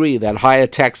all agree that higher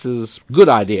taxes, good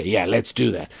idea, yeah, let's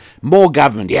do that. More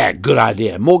government, yeah, good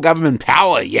idea. More government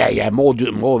power, yeah, more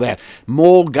that.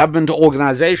 More government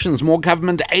organizations, more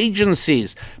government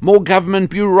agencies, more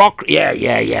government bureaucracy,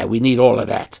 yeah, we need all of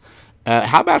that.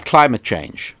 How about climate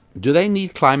change? Do they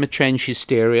need climate change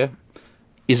hysteria?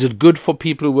 Is it good for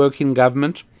people who work in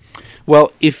government?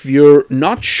 Well, if you're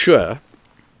not sure,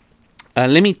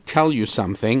 let me tell you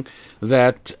something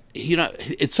that,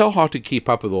 it's so hard to keep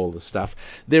up with all this stuff.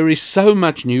 There is so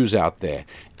much news out there,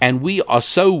 and we are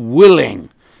so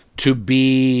willing to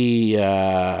be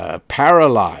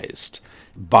paralyzed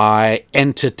by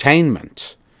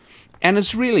entertainment. And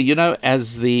it's really,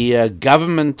 as the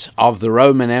government of the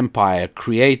Roman Empire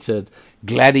created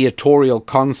gladiatorial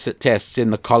contests in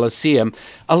the Colosseum,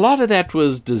 a lot of that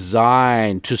was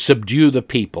designed to subdue the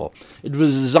people. It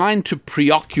was designed to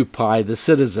preoccupy the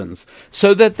citizens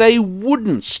so that they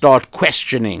wouldn't start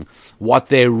questioning what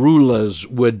their rulers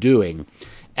were doing.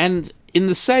 And in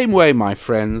the same way, my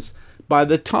friends, by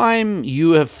the time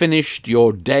you have finished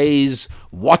your day's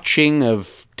watching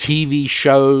of TV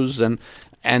shows and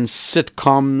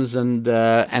sitcoms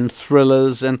and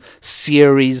thrillers and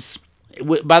series,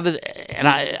 and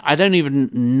I don't even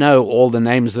know all the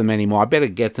names of them anymore. I better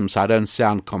get them so I don't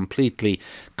sound completely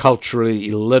culturally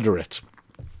illiterate.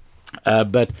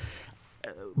 But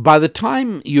by the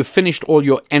time you've finished all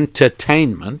your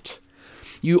entertainment,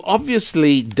 you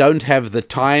obviously don't have the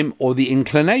time or the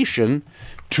inclination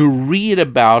to read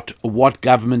about what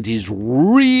government is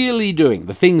really doing,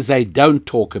 the things they don't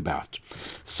talk about.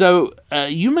 So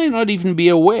you may not even be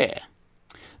aware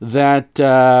that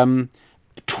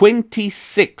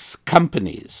 26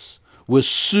 companies were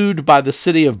sued by the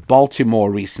city of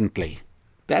Baltimore recently.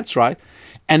 That's right.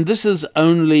 And this is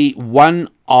only one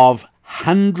of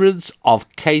hundreds of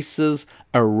cases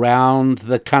around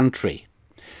the country.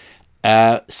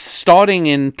 Starting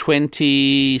in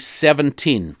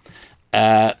 2017,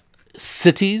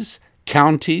 cities,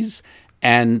 counties,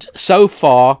 and so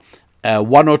far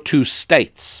one or two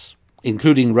states,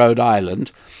 including Rhode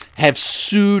Island, have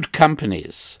sued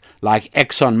companies like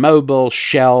ExxonMobil,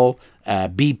 Shell,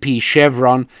 BP,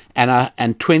 Chevron,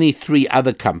 and 23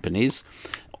 other companies,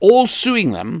 all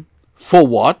suing them for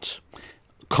what?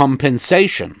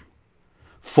 Compensation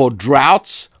for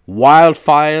droughts,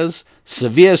 wildfires,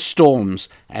 severe storms,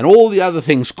 and all the other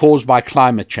things caused by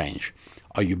climate change.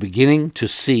 Are you beginning to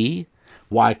see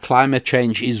why climate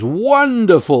change is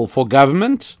wonderful for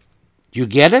government? Do you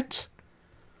get it?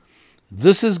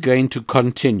 This is going to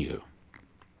continue.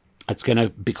 It's going to,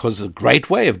 because it's a great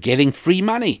way of getting free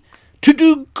money to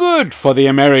do good for the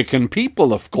American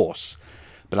people, of course.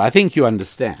 But I think you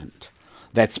understand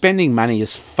that spending money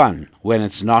is fun when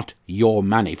it's not your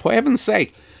money. For heaven's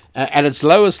sake, at its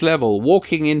lowest level,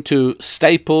 walking into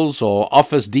Staples or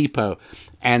Office Depot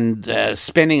and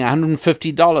spending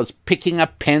 $150, picking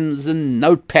up pens and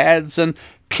notepads and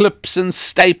clips and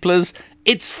staplers,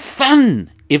 it's fun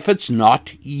if it's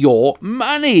not your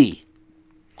money.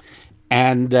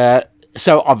 And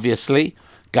so obviously,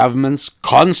 government's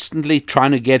constantly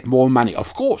trying to get more money,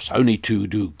 of course, only to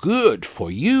do good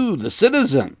for you, the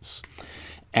citizens.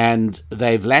 And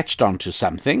they've latched onto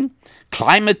something.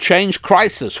 Climate change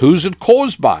crisis. Who's it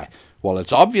caused by? Well,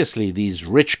 it's obviously these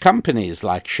rich companies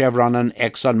like Chevron and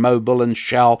ExxonMobil and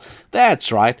Shell.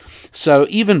 That's right. So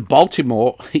even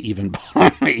Baltimore,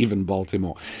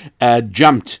 Baltimore,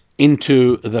 jumped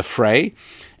into the fray,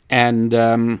 and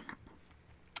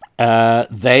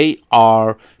they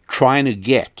are trying to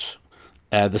get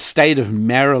the state of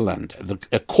Maryland,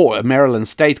 a Maryland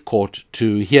state court,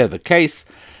 to hear the case.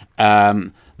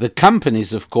 The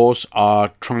companies, of course,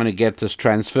 are trying to get this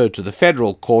transferred to the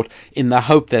federal court in the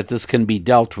hope that this can be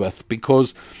dealt with,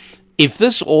 because if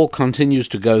this all continues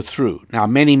to go through, now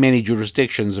many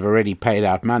jurisdictions have already paid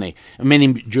out money, and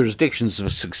many jurisdictions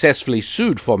have successfully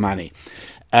sued for money.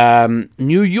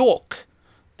 New York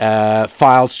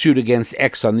filed suit against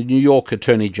Exxon. The New York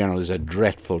Attorney General is a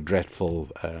dreadful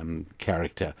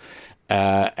character.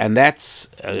 And that's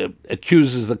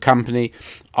accuses the company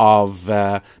of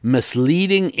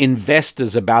misleading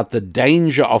investors about the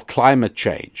danger of climate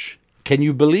change. Can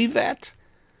you believe that?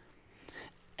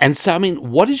 And so, I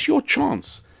mean, what is your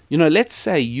chance? You know, let's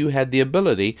say you had the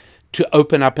ability to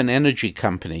open up an energy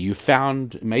company.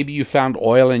 Maybe you found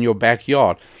oil in your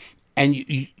backyard, and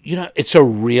you know it's a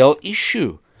real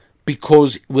issue,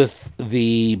 because with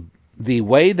the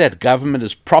way that government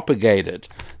has propagated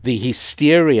the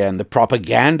hysteria and the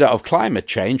propaganda of climate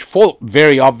change for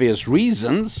very obvious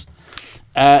reasons,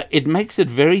 it makes it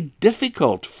very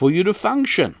difficult for you to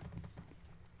function.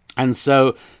 And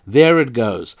so there it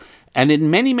goes. And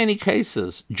in many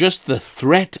cases, just the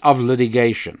threat of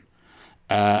litigation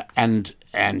and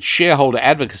shareholder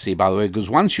advocacy, by the way, because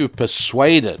once you've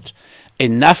persuaded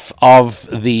enough of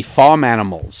the farm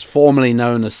animals, formerly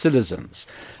known as citizens,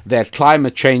 that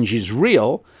climate change is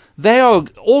real, they are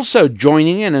also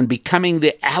joining in and becoming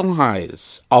the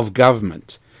allies of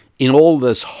government in all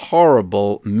this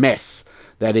horrible mess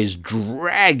that is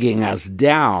dragging us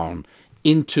down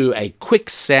into a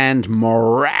quicksand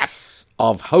morass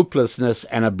of hopelessness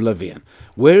and oblivion.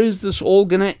 Where is this all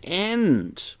going to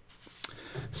end?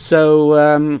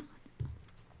 So,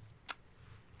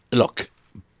 look,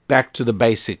 back to the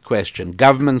basic question.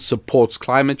 Government supports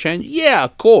climate change? Yeah,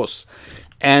 of course.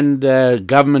 And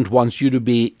government wants you to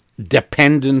be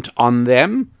dependent on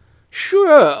them?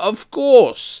 Sure, of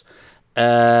course.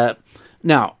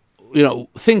 Now, you know,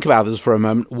 think about this for a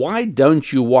moment. Why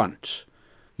don't you want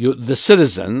the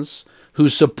citizens who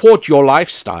support your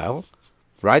lifestyle,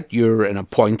 right? You're an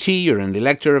appointee, you're an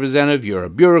elected representative, you're a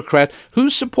bureaucrat.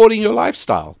 Who's supporting your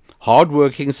lifestyle?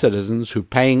 Hardworking citizens who are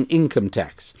paying income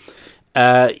tax.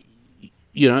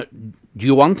 You know, do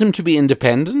you want them to be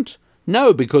independent?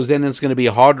 No, because then it's going to be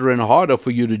harder and harder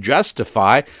for you to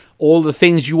justify all the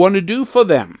things you want to do for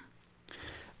them.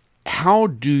 How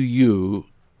do you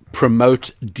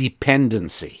promote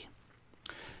dependency?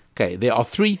 Okay, there are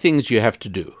three things you have to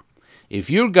do. If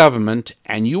you're government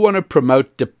and you want to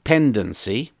promote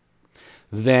dependency,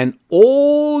 then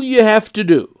all you have to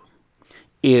do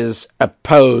is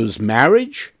oppose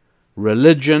marriage,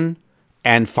 religion,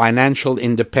 and financial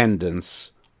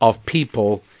independence of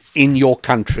people in your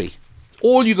country.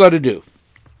 All you got to do.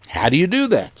 How do you do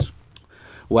that?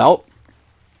 Well,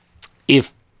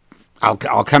 if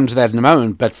I'll come to that in a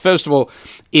moment, but first of all,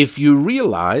 if you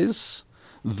realize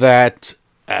that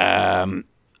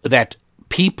that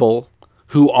people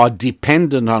who are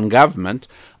dependent on government,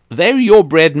 they're your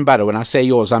bread and butter. When I say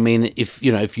yours, I mean if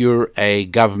you're a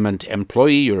government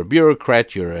employee, you're a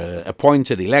bureaucrat, you're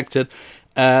appointed, elected,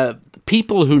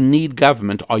 people who need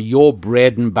government are your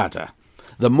bread and butter.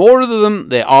 The more of them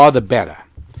there are, the better.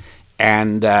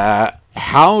 And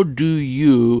how do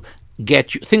you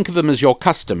think of them as your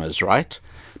customers, right?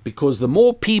 Because the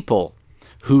more people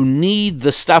who need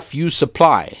the stuff you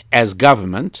supply as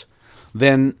government,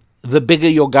 then the bigger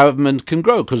your government can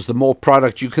grow, because the more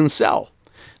product you can sell,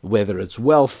 whether it's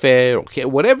welfare or care,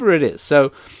 whatever it is.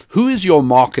 So who is your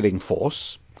marketing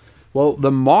force? Well,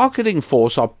 the marketing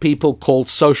force are people called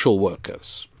social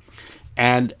workers.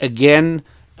 And again,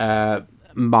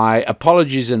 my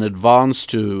apologies in advance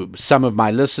to some of my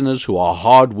listeners who are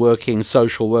hard-working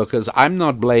social workers. I'm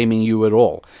not blaming you at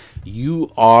all.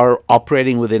 You are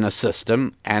operating within a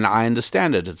system, and I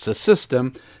understand it. It's a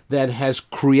system that has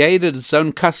created its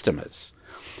own customers.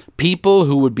 People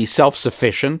who would be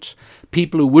self-sufficient,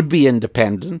 people who would be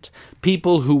independent,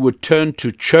 people who would turn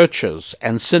to churches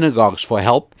and synagogues for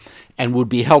help and would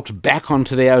be helped back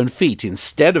onto their own feet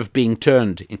instead of being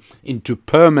turned into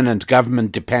permanent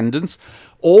government dependence.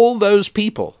 All those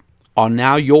people are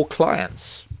now your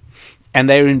clients. And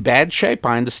they're in bad shape,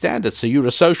 I understand it. So you're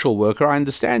a social worker, I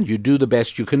understand. You do the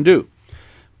best you can do.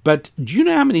 But do you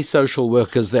know how many social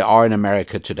workers there are in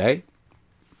America today?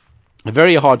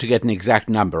 Very hard to get an exact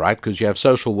number, right? Because you have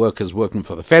social workers working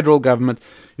for the federal government.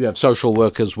 You have social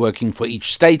workers working for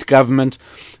each state government.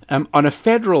 On a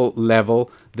federal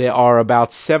level, there are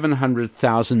about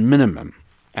 700,000 minimum.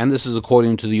 And this is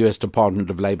according to the U.S. Department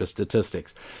of Labor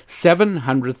Statistics.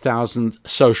 700,000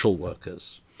 social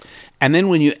workers. And then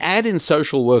when you add in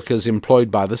social workers employed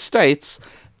by the states,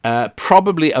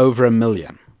 probably over 1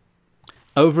 million.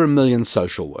 Over 1 million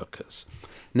social workers.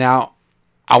 Now,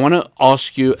 I want to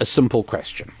ask you a simple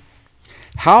question.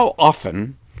 How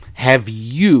often have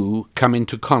you come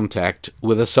into contact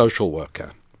with a social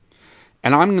worker?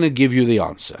 And I'm going to give you the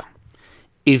answer.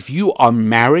 If you are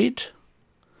married,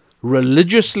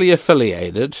 religiously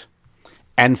affiliated,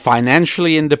 and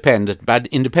financially independent, but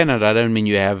independent, I don't mean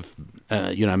you have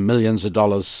millions of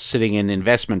dollars sitting in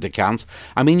investment accounts.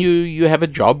 I mean, you have a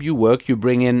job, you work, you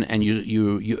bring in, and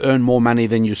you earn more money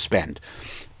than you spend.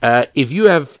 If you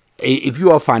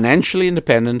are financially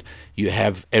independent, you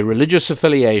have a religious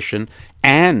affiliation,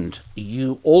 and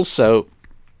you also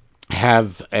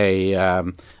have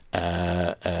a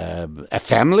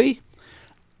family,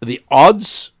 the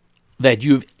odds that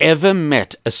you've ever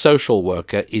met a social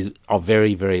worker are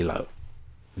very, very low.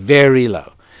 Very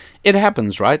low. It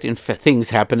happens, right?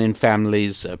 Things happen in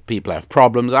families. People have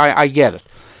problems. I get it.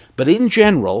 But in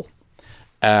general,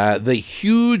 the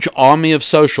huge army of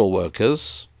social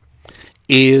workers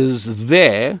is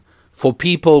there for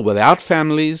people without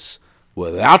families,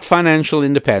 without financial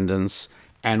independence,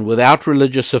 and without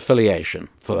religious affiliation.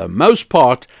 For the most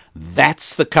part,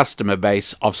 that's the customer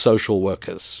base of social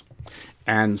workers.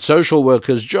 And social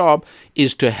workers' job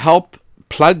is to help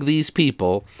plug these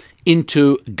people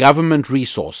into government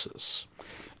resources.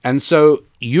 And so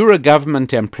you're a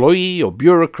government employee or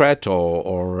bureaucrat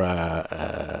or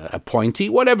appointee,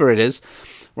 whatever it is,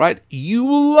 right? You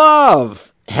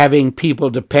love having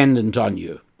people dependent on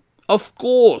you. Of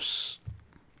course.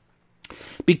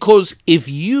 Because if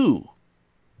you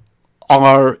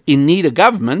are in need of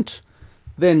government,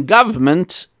 then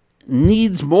government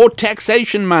needs more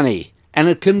taxation money, and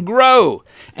it can grow.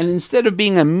 And instead of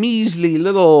being a measly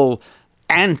little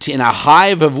ant in a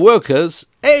hive of workers,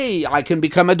 hey, I can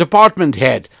become a department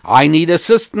head. I need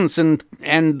assistants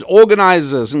and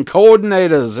organizers and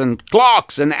coordinators and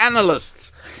clerks and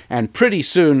analysts. And pretty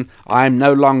soon, I'm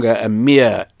no longer a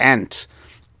mere ant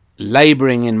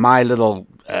laboring in my little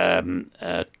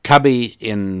cubby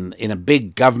in a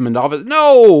big government office.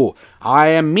 No, I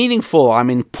am meaningful. I'm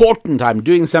important. I'm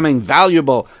doing something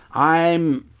valuable.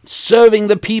 I'm serving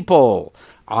the people.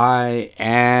 I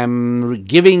am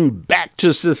giving back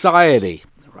to society.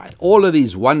 Right? All of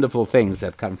these wonderful things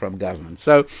that come from government.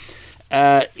 So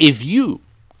if you,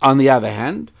 on the other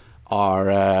hand,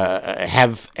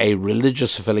 have a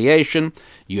religious affiliation,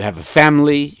 you have a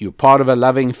family, you're part of a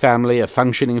loving family, a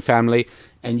functioning family,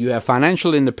 and you have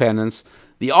financial independence,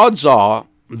 the odds are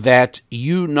that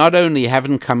you not only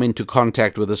haven't come into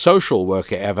contact with a social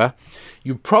worker ever,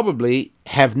 you probably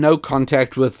have no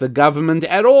contact with the government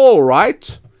at all,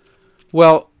 right?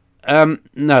 Well,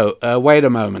 no, wait a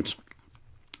moment.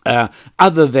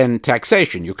 Other than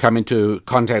taxation, you come into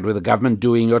contact with the government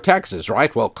doing your taxes,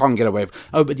 right? Well, can't get away from...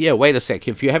 Oh, but yeah, wait a sec.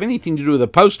 If you have anything to do with the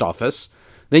post office,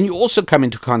 then you also come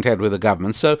into contact with the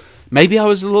government. So maybe I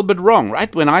was a little bit wrong,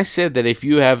 right? When I said that if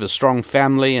you have a strong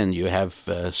family and you have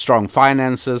strong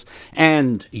finances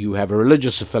and you have a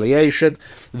religious affiliation,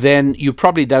 then you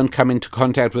probably don't come into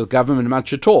contact with government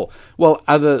much at all. Well,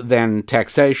 other than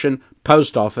taxation,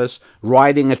 post office,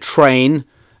 riding a train,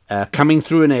 coming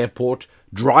through an airport,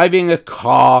 driving a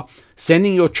car,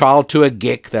 sending your child to a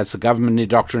GIC, that's a government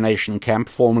indoctrination camp,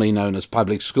 formerly known as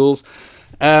public schools.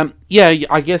 Yeah,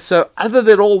 I guess so. Other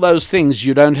than all those things,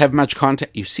 you don't have much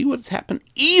contact. You see what's happened?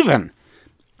 Even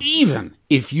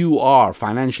if you are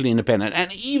financially independent,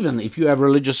 and even if you have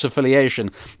religious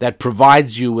affiliation that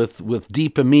provides you with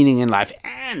deeper meaning in life,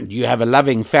 and you have a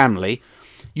loving family,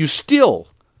 you still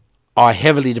are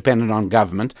heavily dependent on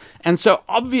government. And so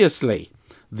obviously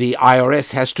the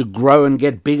IRS has to grow and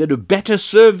get bigger to better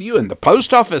serve you, and the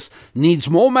post office needs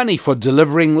more money for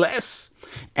delivering less,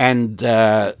 and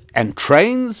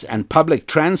trains and public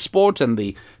transport and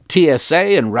the TSA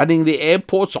and running the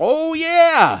airports. Oh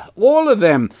yeah, all of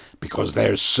them, because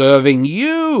they're serving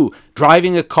you.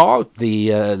 Driving a car,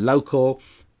 the local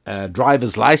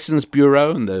driver's license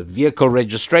bureau and the vehicle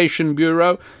registration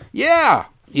bureau. Yeah,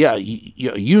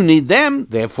 you need them,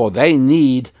 therefore they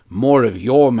need more of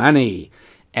your money.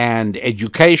 And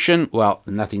education, well,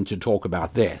 nothing to talk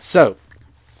about there. So,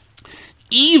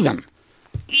 even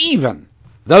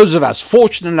those of us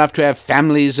fortunate enough to have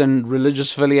families and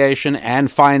religious affiliation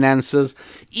and finances,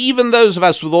 even those of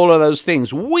us with all of those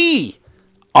things, we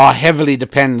are heavily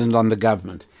dependent on the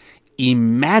government.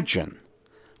 Imagine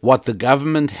what the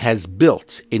government has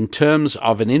built in terms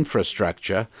of an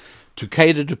infrastructure to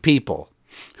cater to people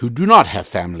who do not have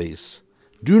families,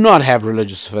 do not have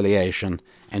religious affiliation,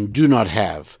 and do not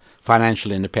have financial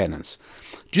independence.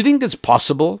 Do you think it's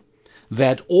possible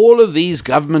that all of these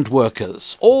government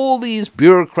workers, all these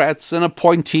bureaucrats and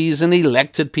appointees and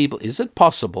elected people, is it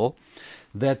possible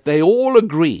that they all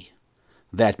agree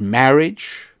that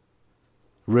marriage,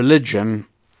 religion,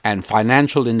 and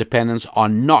financial independence are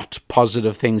not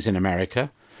positive things in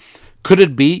America? Could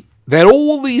it be that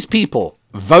all these people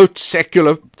vote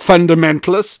secular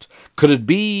fundamentalist? Could it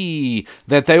be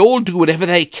that they all do whatever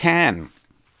they can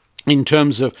in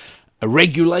terms of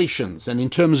regulations and in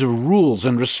terms of rules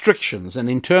and restrictions and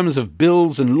in terms of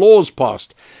bills and laws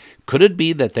passed? Could it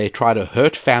be that they try to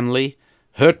hurt family,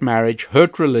 hurt marriage,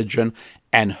 hurt religion,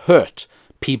 and hurt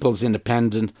people's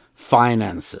independent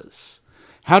finances?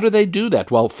 How do they do that?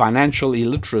 Well, financial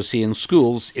illiteracy in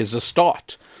schools is a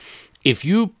start. If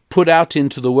you put out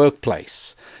into the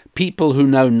workplace people who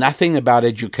know nothing about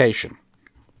education,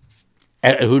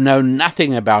 who know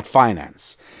nothing about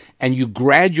finance, and you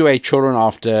graduate children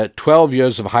after 12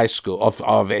 years of high school,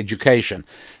 of education,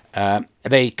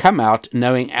 they come out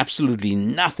knowing absolutely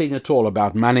nothing at all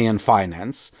about money and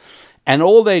finance, and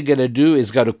all they're going to do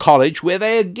is go to college, where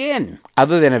they again,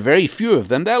 other than a very few of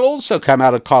them, they'll also come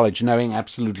out of college knowing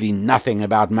absolutely nothing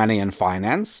about money and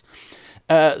finance.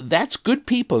 That's good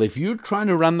people. If you're trying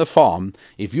to run the farm,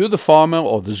 if you're the farmer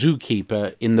or the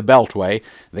zookeeper in the Beltway,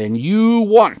 then you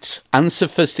want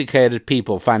unsophisticated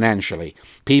people financially,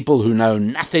 people who know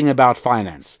nothing about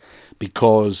finance,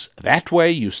 because that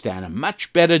way you stand a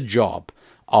much better job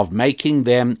of making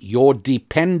them your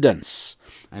dependents.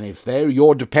 And if they're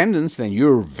your dependents, then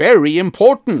you're very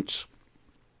important.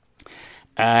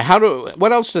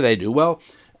 What else do they do? Well,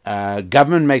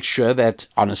 government makes sure that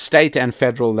on a state and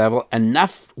federal level,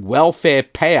 enough welfare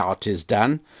payout is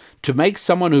done to make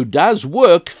someone who does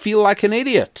work feel like an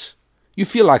idiot. You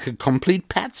feel like a complete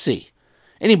patsy.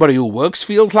 Anybody who works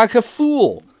feels like a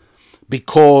fool,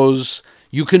 because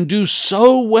you can do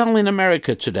so well in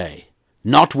America today,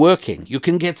 not working. You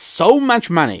can get so much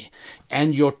money,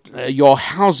 and your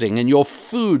housing and your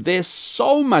food, there's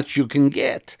so much you can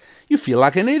get. You feel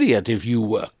like an idiot if you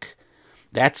work.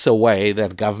 That's a way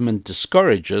that government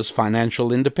discourages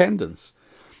financial independence,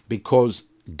 because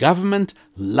government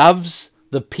loves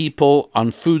the people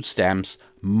on food stamps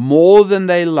more than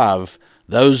they love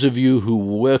those of you who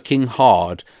are working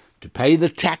hard to pay the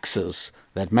taxes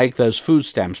that make those food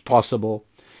stamps possible.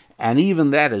 And even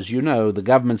that, as you know, the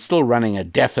government's still running a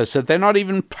deficit. They're not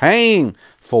even paying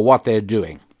for what they're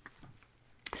doing.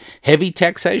 Heavy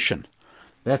taxation.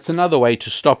 That's another way to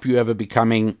stop you ever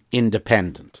becoming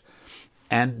independent.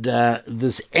 And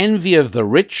this envy of the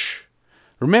rich,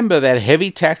 remember that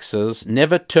heavy taxes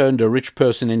never turned a rich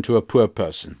person into a poor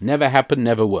person. Never happened,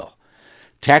 never will.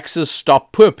 Taxes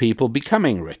stop poor people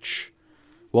becoming rich.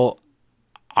 Well,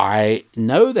 I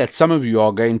know that some of you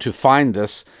are going to find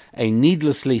this a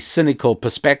needlessly cynical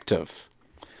perspective,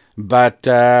 but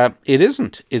it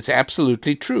isn't. It's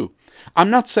absolutely true. I'm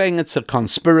not saying it's a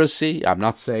conspiracy. I'm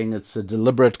not saying it's a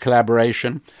deliberate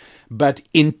collaboration, but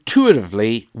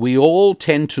intuitively, we all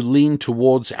tend to lean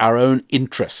towards our own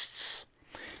interests.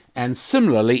 And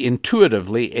similarly,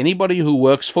 intuitively, anybody who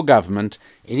works for government,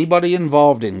 anybody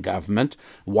involved in government,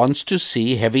 wants to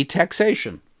see heavy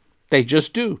taxation. They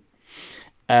just do.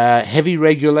 Heavy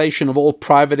regulation of all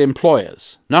private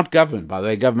employers. Not government, by the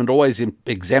way. Government always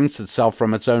exempts itself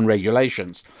from its own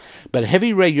regulations. But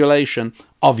heavy regulation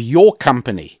of your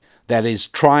company that is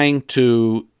trying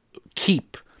to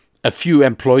keep a few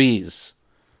employees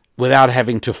without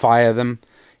having to fire them.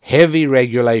 Heavy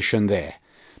regulation there.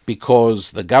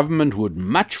 Because the government would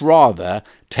much rather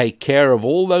take care of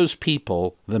all those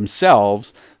people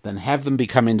themselves than have them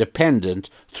become independent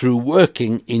through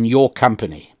working in your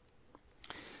company.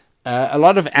 A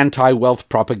lot of anti-wealth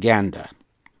propaganda,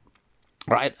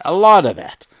 right? A lot of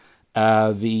that.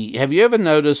 Have you ever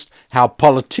noticed how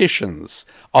politicians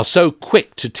are so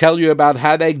quick to tell you about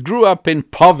how they grew up in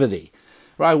poverty?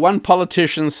 Right? One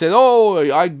politician said, "Oh,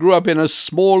 I grew up in a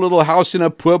small little house in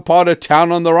a poor part of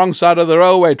town on the wrong side of the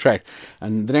railway track."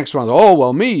 And the next one, "Oh,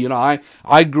 well, me,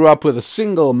 I grew up with a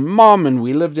single mom and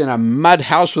we lived in a mud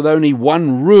house with only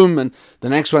one room." And the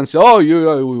next one said, "Oh,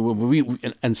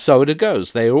 and so it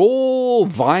goes. They're all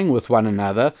vying with one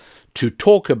another to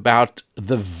talk about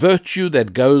the virtue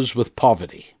that goes with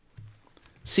poverty.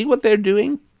 See what they're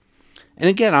doing? And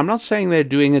again, I'm not saying they're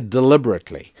doing it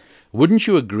deliberately. Wouldn't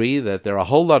you agree that there are a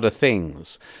whole lot of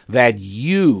things that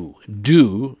you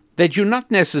do that you're not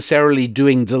necessarily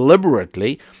doing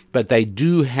deliberately, but they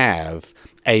do have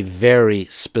a very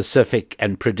specific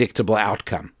and predictable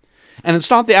outcome? And it's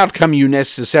not the outcome you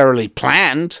necessarily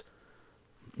planned.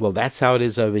 Well, that's how it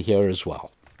is over here as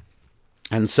well.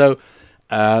 And so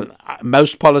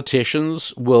most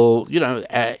politicians will,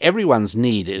 everyone's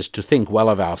need is to think well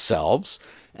of ourselves.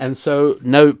 And so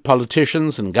no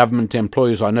politicians and government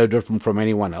employees are no different from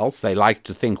anyone else. They like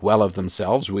to think well of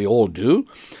themselves. We all do.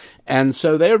 And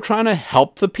so they're trying to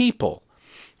help the people,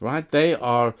 right? They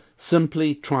are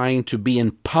simply trying to be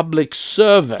in public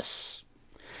service.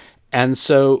 And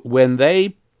so when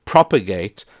they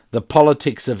propagate the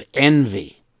politics of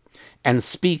envy and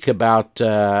speak about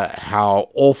how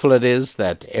awful it is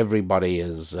that everybody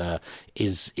is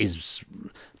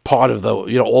part of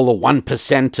the, all the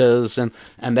 1%ers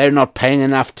and they're not paying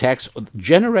enough tax,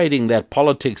 generating that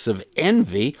politics of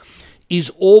envy is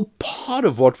all part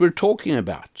of what we're talking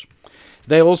about.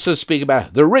 They also speak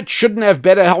about the rich shouldn't have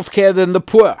better health care than the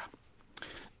poor.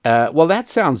 Well, that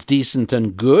sounds decent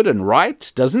and good and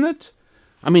right, doesn't it?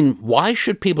 I mean, why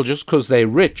should people, just because they're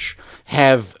rich,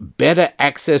 have better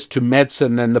access to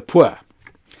medicine than the poor?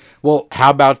 Well, how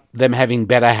about them having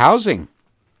better housing?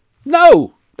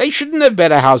 No, they shouldn't have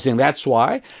better housing. That's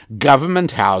why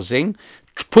government housing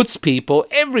puts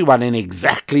everyone in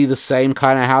exactly the same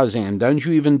kind of housing. And don't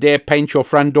you even dare paint your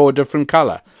front door a different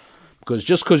color. Because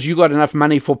just because you got enough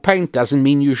money for paint doesn't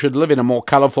mean you should live in a more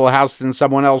colorful house than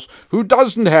someone else who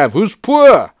doesn't have, who's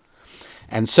poor.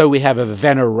 And so we have a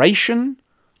veneration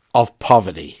of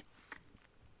poverty.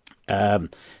 How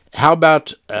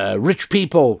about rich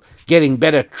people getting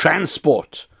better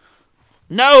transport?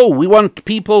 No, we want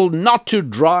people not to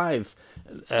drive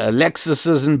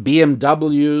Lexuses and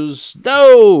BMWs.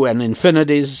 No, and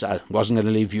Infinitis. I wasn't going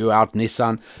to leave you out,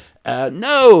 Nissan.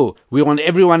 No, we want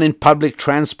everyone in public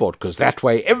transport because that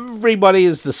way everybody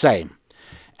is the same.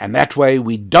 And that way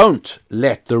we don't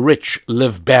let the rich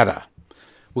live better.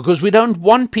 Because we don't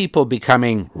want people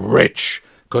becoming rich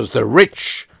because the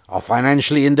rich are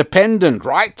financially independent,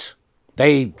 right?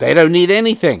 They don't need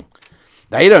anything.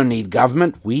 They don't need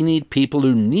government. We need people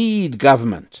who need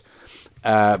government.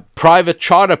 Private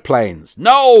charter planes.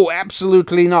 No,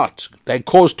 absolutely not. They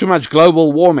cause too much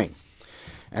global warming.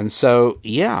 And so,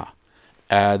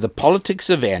 the politics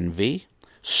of envy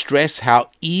stress how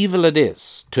evil it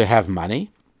is to have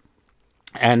money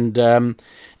and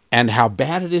how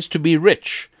bad it is to be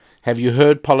rich. Have you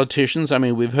heard politicians? I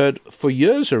mean, we've heard for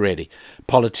years already,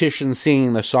 politicians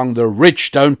singing the song, "The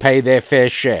rich don't pay their fair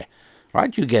share."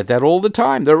 Right? You get that all the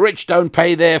time. The rich don't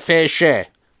pay their fair share.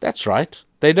 That's right.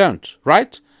 They don't.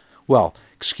 Right? Well,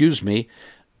 excuse me.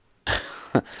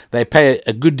 They pay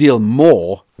a good deal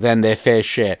more than their fair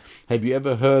share. Have you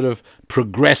ever heard of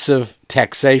progressive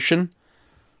taxation?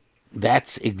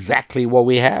 That's exactly what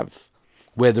we have,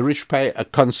 where the rich pay a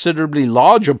considerably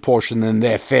larger portion than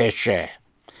their fair share.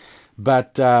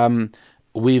 But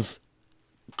we've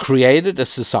created a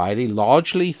society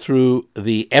largely through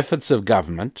the efforts of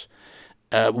government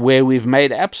where we've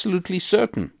made absolutely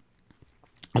certain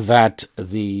that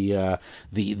the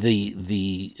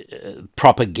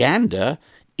propaganda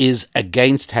is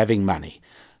against having money.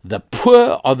 The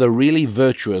poor are the really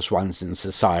virtuous ones in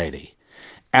society.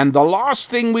 And the last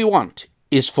thing we want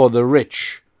is for the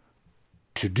rich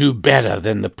to do better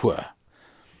than the poor.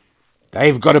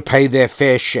 They've got to pay their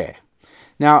fair share.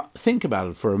 Now, think about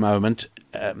it for a moment.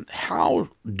 How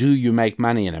do you make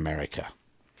money in America?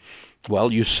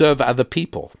 Well, you serve other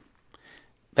people.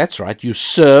 That's right, you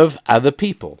serve other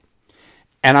people.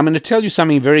 And I'm going to tell you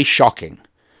something very shocking,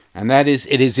 and that is,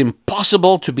 it is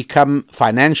impossible to become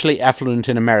financially affluent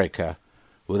in America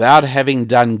without having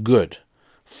done good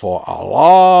for a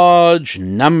large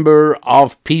number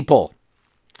of people.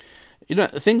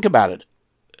 Think about it.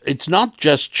 It's not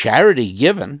just charity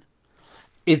given.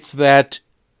 It's that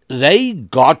they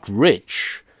got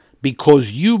rich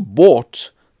because you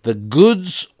bought the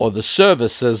goods or the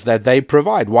services that they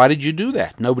provide. Why did you do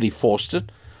that? Nobody forced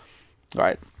it,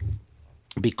 right?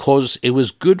 Because it was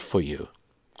good for you.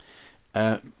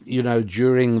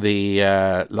 During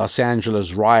the Los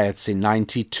Angeles riots in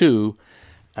 '92,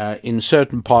 in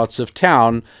certain parts of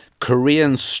town,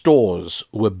 Korean stores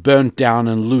were burnt down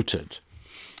and looted.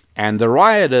 And the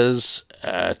rioters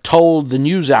told the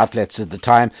news outlets at the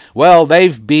time, well,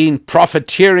 they've been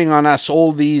profiteering on us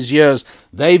all these years.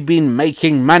 They've been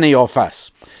making money off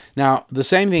us. Now, the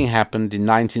same thing happened in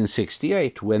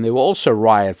 1968 when there were also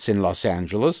riots in Los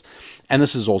Angeles. And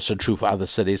this is also true for other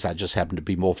cities. I just happen to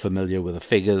be more familiar with the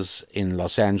figures in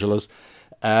Los Angeles.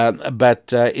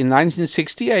 But in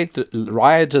 1968, the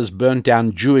rioters burnt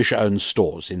down Jewish-owned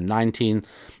stores. In 92,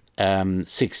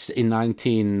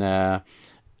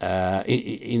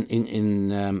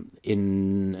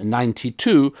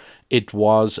 it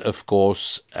was, of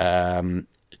course,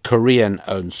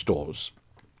 Korean-owned stores.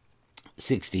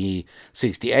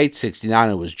 68, 69,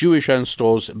 it was Jewish-owned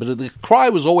stores, but the cry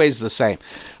was always the same.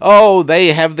 Oh,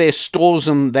 they have their stores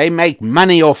and they make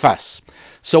money off us.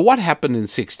 So what happened in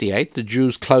 68? The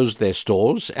Jews closed their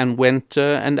stores and went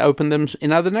and opened them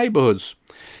in other neighborhoods.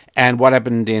 And what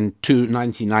happened in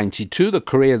 1992? The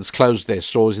Koreans closed their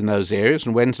stores in those areas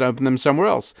and went and opened them somewhere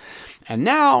else. And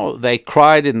now they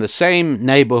cried in the same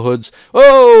neighborhoods,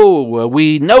 oh,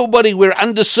 we're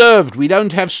underserved. We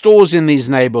don't have stores in these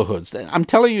neighborhoods. I'm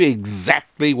telling you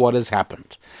exactly what has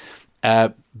happened.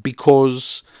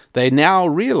 Because they now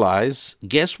realize,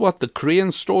 guess what? The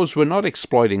Korean stores were not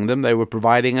exploiting them. They were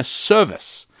providing a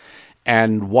service.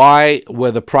 And why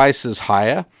were the prices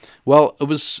higher? Well, it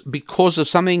was because of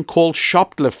something called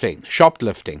shoplifting.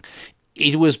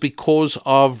 It was because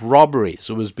of robberies.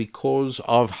 It was because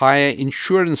of higher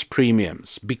insurance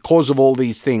premiums, because of all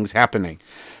these things happening.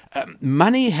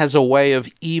 Money has a way of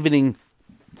evening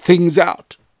things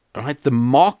out, right? The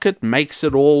market makes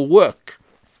it all work.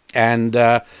 And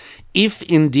if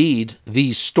indeed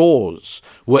these stores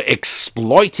were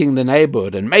exploiting the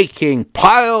neighborhood and making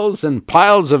piles and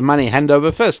piles of money hand over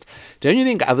fist, don't you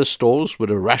think other stores would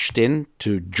have rushed in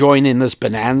to join in this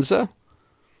bonanza?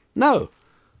 No,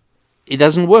 it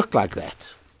doesn't work like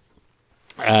that.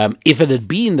 If it had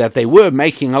been that they were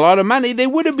making a lot of money, there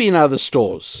would have been other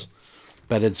stores.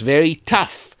 But it's very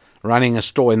tough running a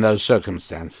store in those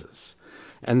circumstances.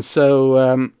 And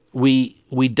so we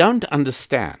don't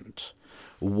understand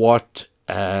what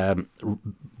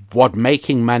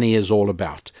making money is all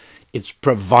about. It's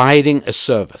providing a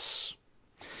service.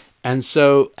 And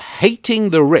so hating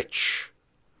the rich,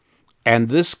 and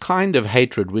this kind of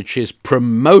hatred which is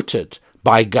promoted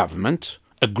by government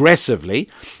aggressively,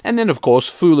 and then of course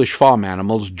foolish farm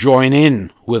animals join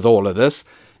in with all of this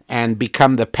and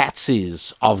become the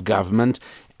patsies of government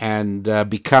and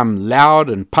become loud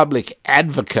and public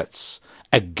advocates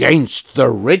against the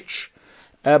rich.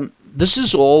 This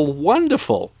is all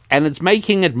wonderful, and it's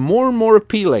making it more and more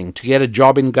appealing to get a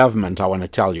job in government, I want to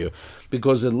tell you,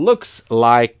 because it looks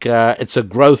like it's a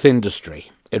growth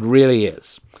industry. It really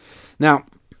is. Now,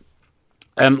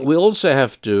 we also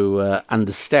have to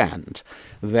understand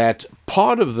that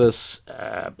part of this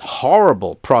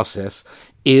horrible process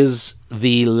is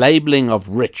the labeling of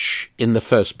rich in the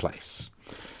first place.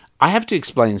 I have to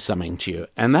explain something to you,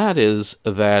 and that is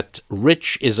that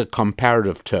rich is a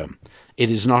comparative term. It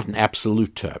is not an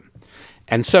absolute term.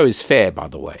 And so is fair, by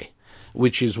the way,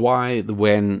 which is why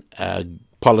when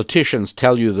politicians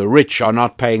tell you the rich are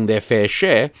not paying their fair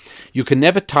share, you can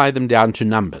never tie them down to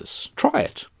numbers. Try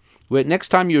it. Next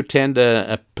time you attend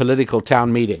a political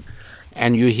town meeting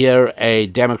and you hear a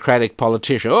Democratic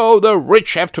politician, oh, the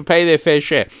rich have to pay their fair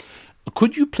share.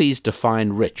 Could you please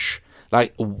define rich?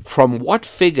 Like, from what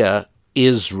figure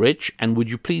is rich, and would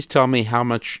you please tell me how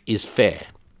much is fair?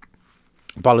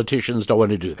 Politicians don't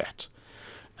want to do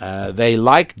that. They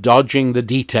like dodging the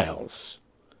details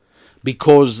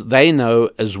because they know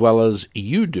as well as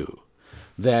you do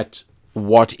that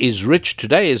what is rich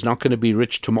today is not going to be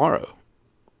rich tomorrow.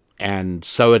 And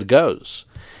so it goes.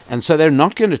 And so they're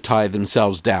not going to tie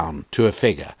themselves down to a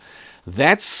figure.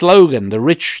 That slogan, the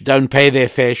rich don't pay their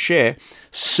fair share,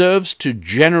 serves to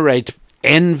generate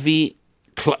envy,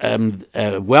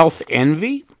 wealth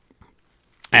envy,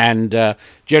 and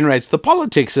generates the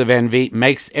politics of envy,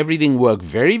 makes everything work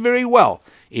very, very well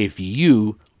if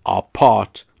you are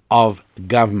part of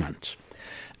government.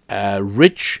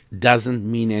 Rich doesn't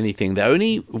mean anything. The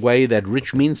only way that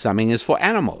rich means something is for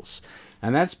animals.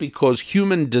 And that's because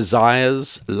human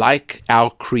desires, like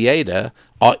our Creator,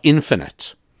 are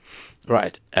infinite.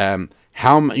 Right.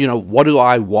 What do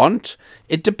I want?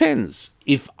 It depends.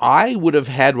 If I would have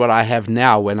had what I have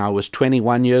now when I was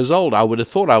 21 years old, I would have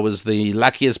thought I was the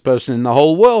luckiest person in the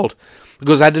whole world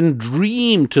because I didn't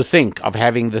dream to think of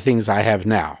having the things I have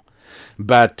now.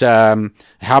 But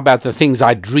how about the things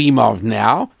I dream of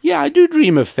now? Yeah, I do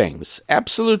dream of things.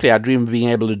 Absolutely. I dream of being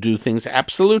able to do things.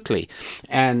 Absolutely.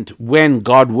 And when,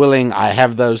 God willing, I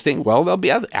have those things, well, there'll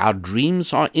be other. Our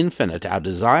dreams are infinite. Our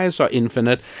desires are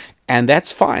infinite. And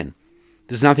that's fine.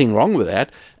 There's nothing wrong with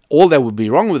that. All that would be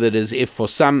wrong with it is if for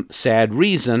some sad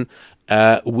reason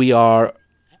we are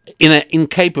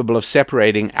incapable of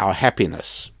separating our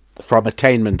happiness from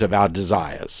attainment of our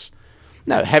desires.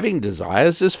 No, having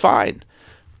desires is fine.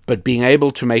 But being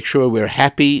able to make sure we're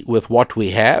happy with what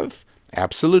we have,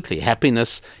 absolutely.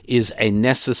 Happiness is a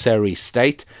necessary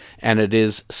state, and it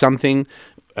is something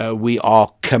we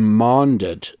are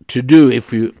commanded to do.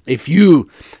 If you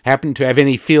happen to have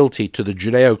any fealty to the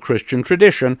Judeo-Christian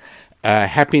tradition,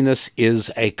 happiness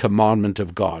is a commandment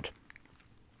of God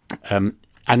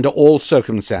under all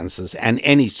circumstances and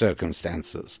any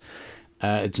circumstances.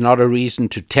 It's not a reason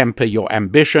to temper your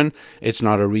ambition. It's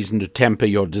not a reason to temper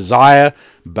your desire,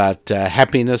 but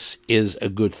happiness is a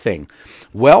good thing.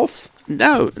 Wealth?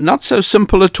 No, not so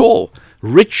simple at all.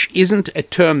 Rich isn't a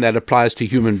term that applies to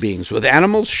human beings. With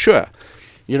animals, sure.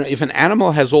 If an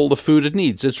animal has all the food it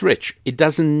needs, it's rich. It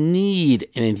doesn't need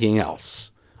anything else.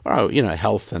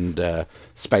 Health and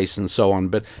space and so on.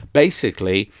 But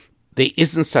basically, there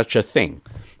isn't such a thing.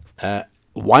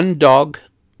 One dog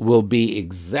will be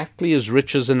exactly as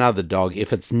rich as another dog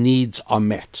if its needs are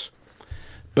met.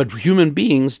 But human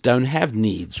beings don't have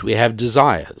needs. We have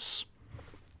desires.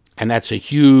 And that's a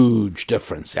huge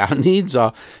difference. Our needs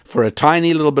are for a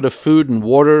tiny little bit of food and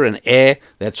water and air.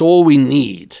 That's all we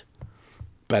need.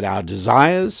 But our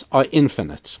desires are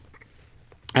infinite.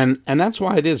 And that's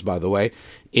why it is, by the way,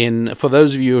 for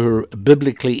those of you who are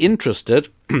biblically interested,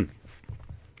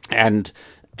 and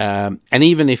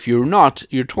even if you're not,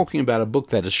 you're talking about a book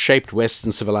that has shaped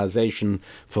Western civilization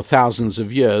for thousands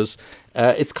of years.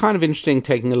 It's kind of interesting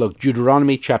taking a look.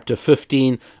 Deuteronomy chapter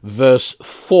 15, verse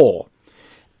 4.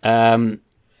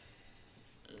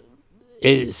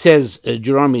 It says,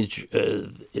 Deuteronomy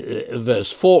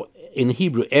verse 4, in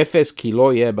Hebrew, Efes ki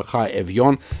lo yeh b'cha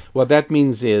evyon. What that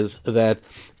means is that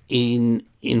in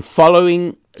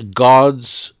following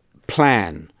God's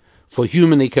plan for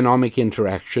human economic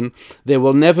interaction, there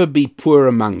will never be poor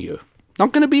among you.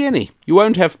 Not going to be any. You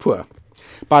won't have poor.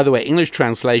 By the way, English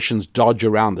translations dodge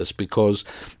around this because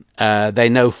they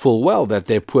know full well that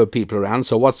there are poor people around.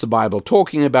 So what's the Bible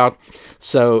talking about?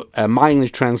 So my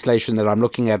English translation that I'm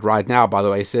looking at right now, by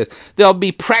the way, says, there'll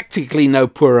be practically no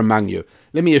poor among you.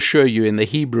 Let me assure you, in the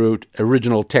Hebrew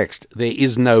original text, there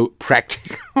is no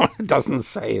practical. It doesn't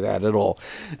say that at all.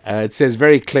 It says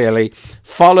very clearly,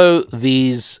 follow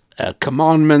these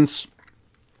commandments,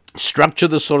 structure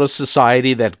the sort of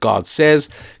society that God says.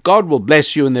 God will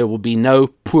bless you and there will be no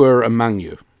poor among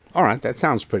you. All right, that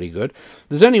sounds pretty good.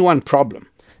 There's only one problem,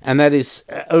 and that is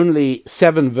only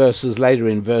 7 verses later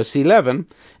in verse 11,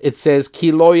 it says,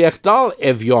 Ki lo yechdal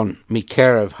evyon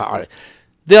mikerev ha'aretz.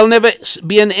 There'll never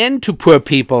be an end to poor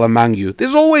people among you.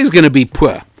 There's always going to be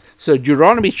poor. So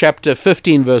Deuteronomy chapter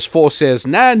 15 verse 4 says,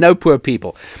 no poor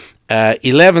people.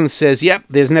 11 says, yep,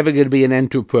 there's never going to be an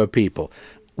end to poor people.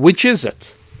 Which is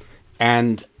it?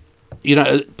 And,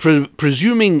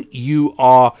 presuming you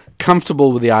are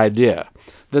comfortable with the idea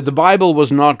that the Bible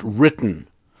was not written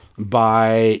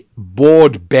by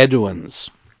bored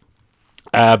Bedouins,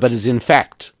 but is in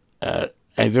fact a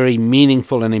very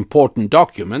meaningful and important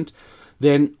document,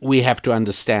 then we have to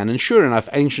understand. And sure enough,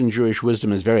 ancient Jewish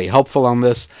wisdom is very helpful on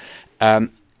this.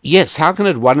 Yes, how can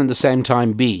it one and the same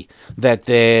time be that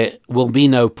there will be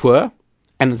no poor,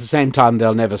 and at the same time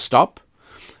they'll never stop?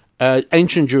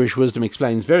 Ancient Jewish wisdom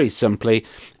explains very simply,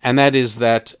 and that is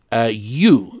that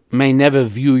you may never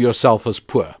view yourself as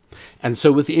poor. And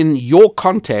so within your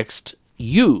context,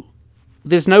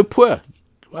 there's no poor.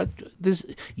 Right?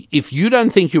 If you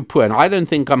don't think you're poor, and I don't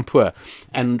think I'm poor,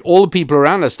 and all the people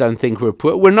around us don't think we're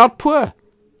poor, we're not poor.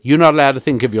 You're not allowed to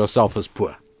think of yourself as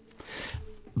poor.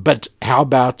 But how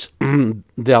about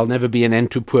there'll never be an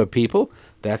end to poor people?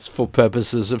 That's for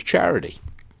purposes of charity.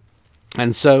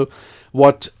 And so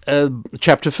what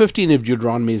chapter 15 of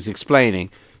Deuteronomy is explaining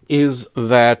is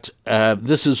that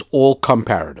this is all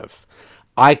comparative.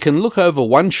 I can look over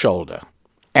one shoulder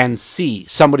and see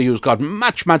somebody who's got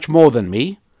much, much more than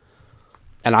me,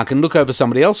 and I can look over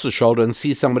somebody else's shoulder and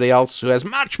see somebody else who has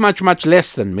much, much, much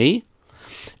less than me.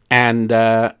 And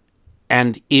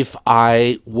if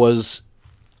I was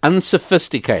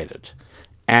unsophisticated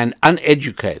and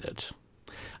uneducated,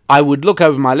 I would look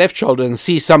over my left shoulder and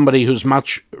see somebody who's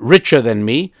much richer than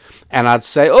me, and I'd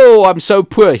say, oh, I'm so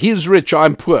poor. He's rich,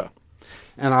 I'm poor.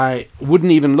 And I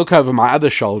wouldn't even look over my other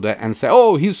shoulder and say,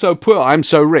 oh, he's so poor, I'm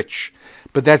so rich.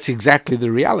 But that's exactly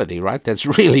the reality, right? That's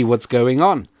really what's going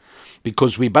on,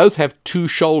 because we both have two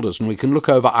shoulders and we can look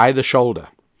over either shoulder.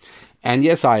 And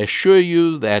yes, I assure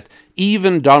you that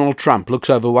even Donald Trump looks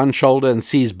over one shoulder and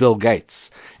sees Bill Gates.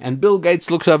 And Bill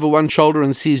Gates looks over one shoulder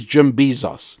and sees Jim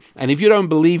Bezos. And if you don't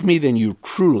believe me, then you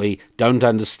truly don't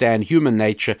understand human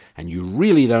nature, and you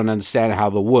really don't understand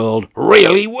how the world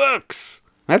really works.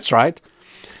 That's right.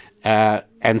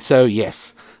 And so,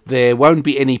 yes, there won't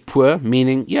be any poor,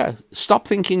 meaning, stop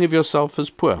thinking of yourself as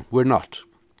poor. We're not.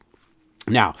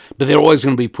 Now, but there are always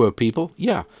going to be poor people.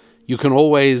 Yeah. You can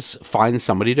always find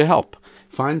somebody to help.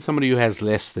 Find somebody who has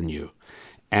less than you.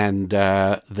 And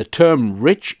the term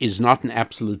rich is not an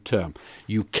absolute term.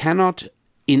 You cannot,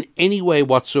 in any way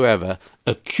whatsoever,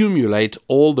 accumulate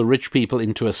all the rich people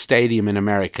into a stadium in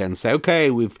America and say, okay,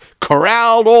 we've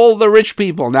corralled all the rich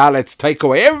people, now let's take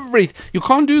away everything. You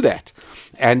can't do that.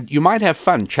 And you might have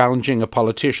fun challenging a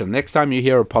politician. Next time you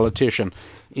hear a politician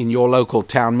in your local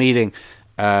town meeting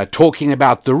talking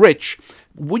about the rich,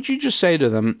 would you just say to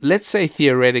them, let's say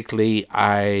theoretically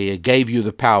I gave you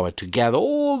the power to gather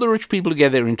all the rich people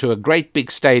together into a great big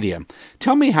stadium.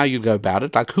 Tell me how you go about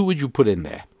it. Like, who would you put in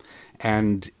there?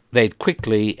 And they'd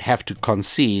quickly have to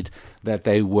concede that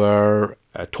they were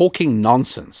talking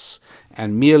nonsense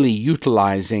and merely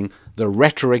utilizing the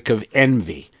rhetoric of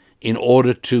envy in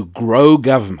order to grow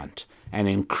government and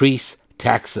increase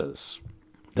taxes.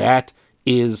 That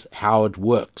is how it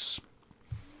works.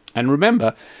 And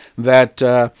remember that,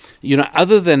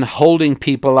 other than holding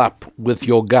people up with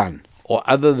your gun, or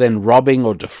other than robbing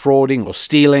or defrauding or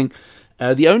stealing,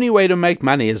 the only way to make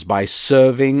money is by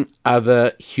serving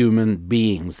other human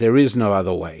beings. There is no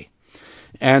other way.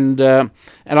 And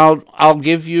I'll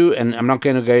give you, and I'm not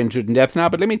going to go into it in depth now,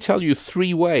 but let me tell you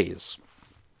 3 ways,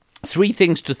 3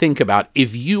 things to think about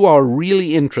if you are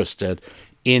really interested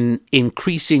in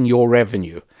increasing your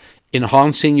revenue,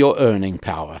 enhancing your earning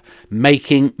power,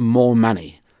 making more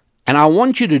money. And I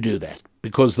want you to do that,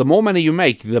 because the more money you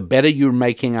make, the better you're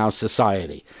making our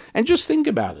society. And just think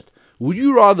about it. Would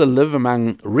you rather live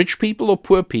among rich people or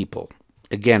poor people?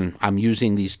 Again, I'm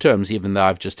using these terms, even though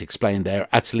I've just explained they're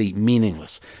utterly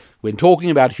meaningless. When talking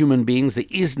about human beings, there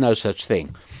is no such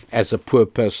thing as a poor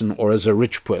person or as a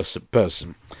rich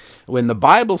person. When the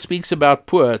Bible speaks about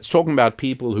poor, it's talking about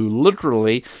people who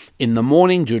literally in the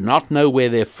morning do not know where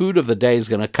their food of the day is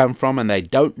going to come from, and they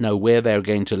don't know where they're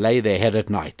going to lay their head at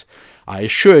night. I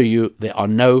assure you there are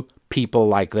no people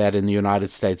like that in the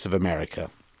United States of America.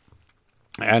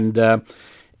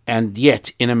 And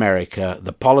yet in America,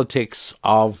 the politics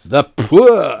of the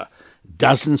poor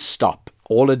doesn't stop.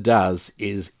 All it does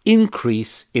is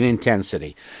increase in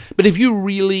intensity. But if you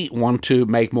really want to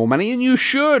make more money, and you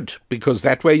should, because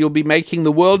that way you'll be making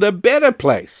the world a better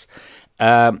place,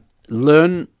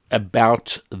 learn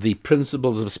about the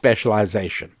principles of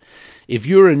specialization. If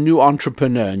you're a new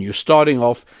entrepreneur and you're starting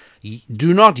off,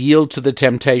 do not yield to the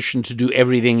temptation to do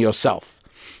everything yourself.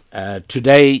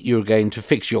 Today you're going to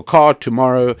fix your car,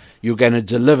 tomorrow you're going to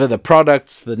deliver the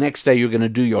products, the next day you're going to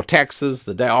do your taxes,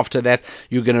 the day after that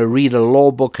you're going to read a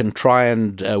law book and try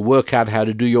and work out how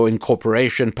to do your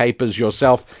incorporation papers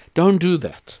yourself. Don't do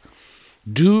that.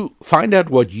 Find out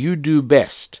what you do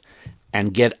best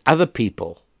and get other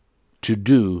people to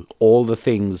do all the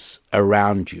things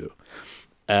around you.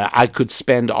 I could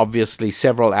spend, obviously,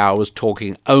 several hours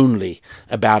talking only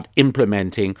about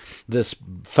implementing this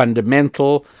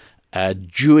fundamental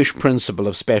Jewish principle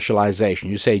of specialization.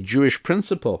 You say Jewish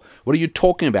principle. What are you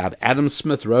talking about? Adam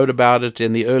Smith wrote about it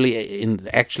in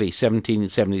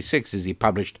 1776 as he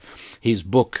published his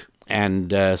book,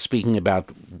 and speaking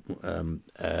about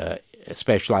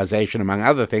specialization, among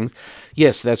other things.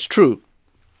 Yes, that's true.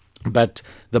 But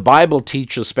the Bible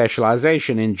teaches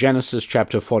specialization in Genesis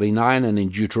chapter 49 and in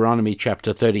Deuteronomy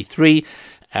chapter 33.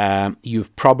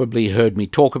 You've probably heard me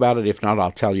talk about it. If not,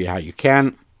 I'll tell you how you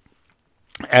can.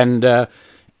 And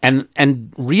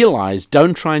realize,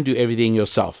 don't try and do everything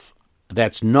yourself.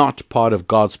 That's not part of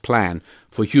God's plan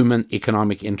for human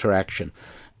economic interaction.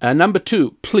 Number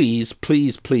 2, please,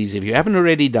 if you haven't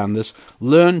already done this,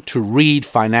 learn to read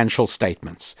financial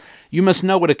statements. You must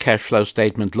know what a cash flow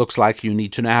statement looks like. You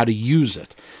need to know how to use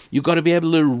it. You've got to be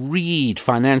able to read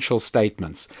financial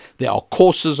statements. There are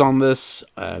courses on this.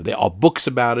 There are books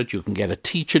about it. You can get a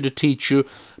teacher to teach you.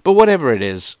 But whatever it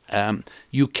is,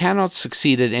 you cannot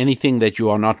succeed at anything that you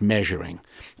are not measuring.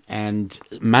 And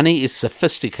money is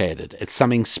sophisticated. It's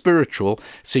something spiritual,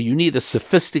 so you need a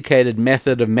sophisticated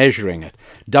method of measuring it.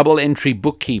 Double-entry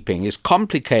bookkeeping is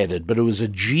complicated, but it was a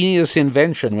genius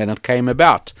invention when it came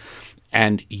about.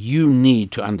 And you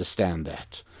need to understand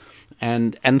that.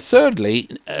 And thirdly,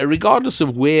 regardless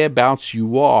of whereabouts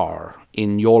you are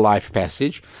in your life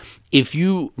passage, if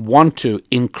you want to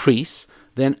increase,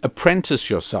 then apprentice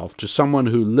yourself to someone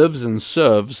who lives and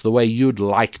serves the way you'd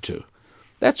like to.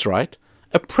 That's right.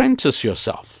 Apprentice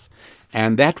yourself.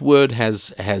 And that word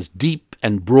has deep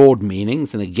and broad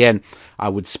meanings. And again, I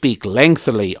would speak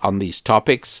lengthily on these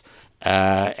topics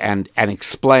and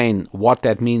explain what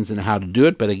that means and how to do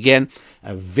it. But again,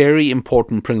 a very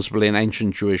important principle in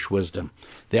ancient Jewish wisdom.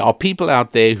 There are people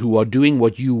out there who are doing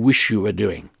what you wish you were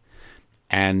doing.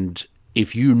 And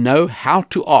if you know how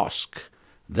to ask,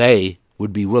 they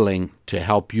would be willing to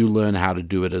help you learn how to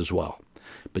do it as well.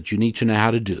 But you need to know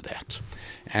how to do that.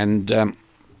 And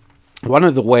one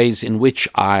of the ways in which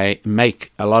I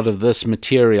make a lot of this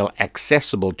material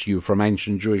accessible to you from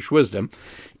ancient Jewish wisdom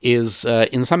is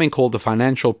in something called the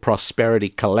Financial Prosperity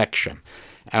Collection.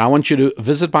 And I want you to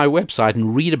visit my website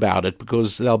and read about it,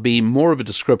 because there'll be more of a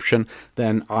description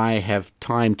than I have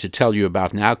time to tell you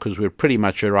about now, because we're pretty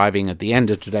much arriving at the end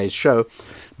of today's show.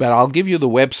 But I'll give you the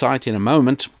website in a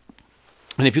moment.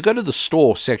 And if you go to the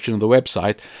store section of the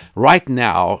website, right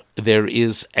now there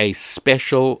is a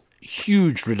special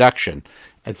huge reduction.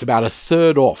 It's about a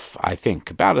third off, I think,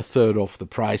 about a third off the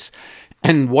price.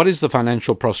 And what is the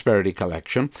Financial Prosperity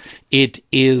Collection? It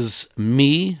is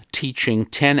me teaching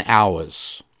 10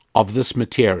 hours of this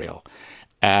material,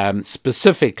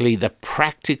 specifically the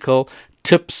practical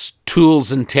tips,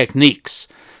 tools, and techniques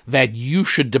that you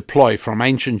should deploy from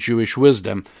ancient Jewish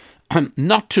wisdom,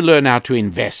 not to learn how to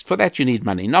invest. For that you need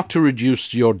money. Not to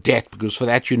reduce your debt, because for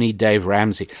that you need Dave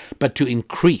Ramsey, but to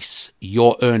increase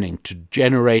your earning, to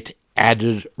generate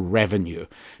added revenue,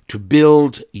 to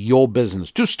build your business,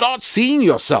 to start seeing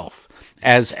yourself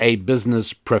as a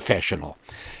business professional.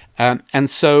 And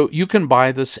so you can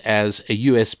buy this as a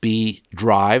USB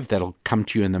drive that'll come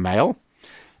to you in the mail,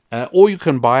 or you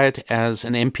can buy it as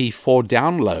an MP4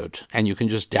 download, and you can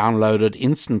just download it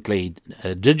instantly,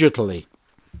 digitally.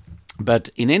 But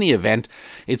in any event,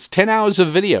 it's 10 hours of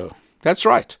video. That's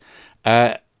right.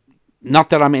 Not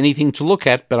that I'm anything to look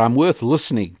at, but I'm worth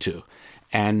listening to.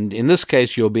 And in this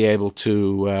case, you'll be able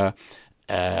to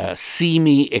see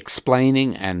me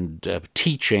explaining and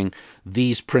teaching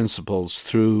these principles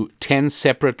through 10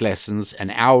 separate lessons,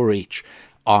 an hour each,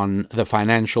 on the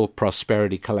Financial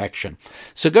Prosperity Collection.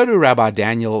 So go to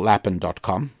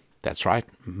RabbiDanielLapin.com. That's right,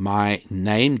 my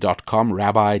name.com,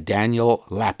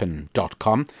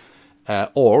 RabbiDanielLapin.com.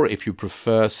 Or, if you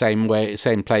prefer, same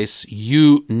place,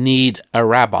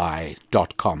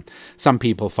 youneedarabbi.com. Some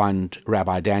people find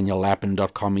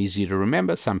RabbiDanielLapin.com easier to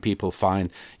remember. Some people find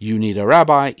You Need a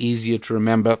Rabbi easier to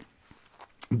remember.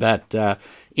 But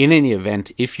in any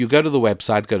event, if you go to the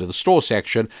website, go to the store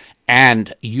section,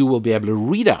 and you will be able to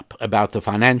read up about the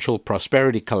Financial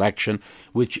Prosperity Collection,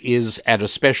 which is at a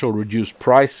special reduced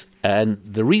price. And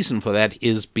the reason for that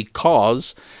is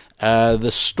because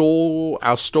our store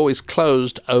is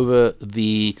closed over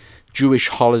the Jewish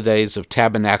holidays of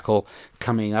Tabernacle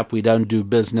coming up. We don't do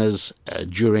business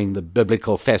during the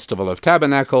biblical festival of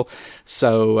Tabernacle.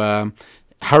 So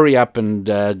hurry up and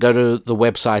go to the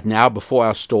website now before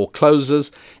our store closes.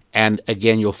 And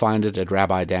again, you'll find it at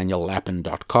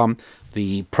RabbiDanielLapin.com.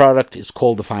 The product is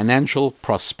called the Financial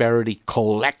Prosperity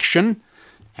Collection,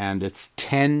 and it's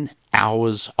 10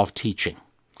 hours of teaching.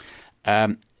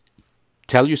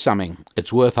 Tell you something,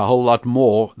 it's worth a whole lot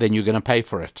more than you're going to pay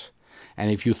for it.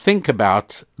 And if you think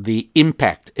about the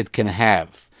impact it can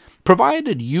have,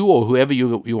 provided you or whoever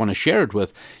you want to share it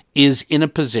with is in a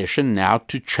position now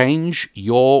to change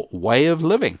your way of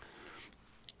living.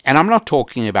 And I'm not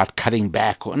talking about cutting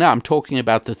back, I'm talking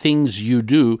about the things you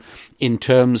do in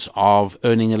terms of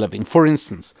earning a living. For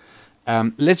instance,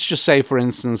 let's just say, for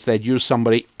instance, that you're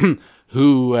somebody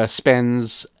who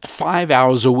spends 5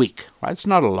 hours a week, right? It's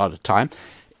not a lot of time.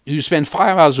 You spend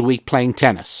 5 hours a week playing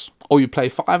tennis, or you play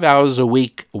 5 hours a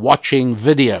week watching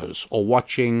videos or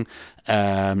watching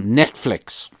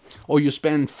Netflix, or you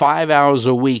spend 5 hours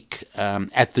a week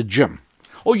at the gym,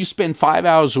 or you spend 5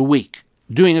 hours a week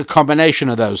doing a combination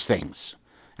of those things.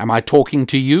 Am I talking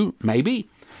to you? Maybe.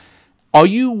 Are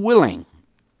you willing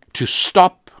to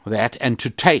stop that and to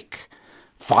take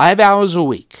 5 hours a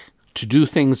week to do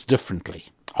things differently?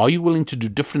 Are you willing to do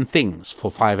different things for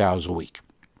 5 hours a week?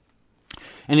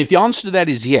 And if the answer to that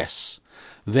is yes,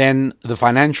 then the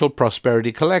Financial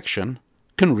Prosperity Collection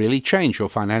can really change your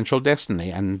financial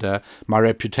destiny. And my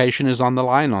reputation is on the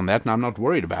line on that, and I'm not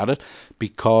worried about it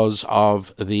because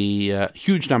of the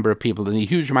huge number of people and the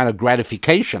huge amount of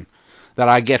gratification that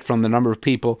I get from the number of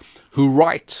people who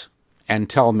write and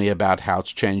tell me about how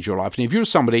it's changed your life. And if you're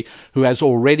somebody who has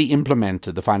already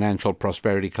implemented the Financial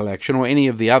Prosperity Collection or any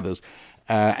of the others,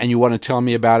 and you want to tell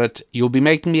me about it, you'll be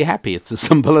making me happy. It's as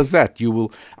simple as that.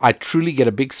 I truly get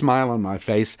a big smile on my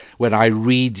face when I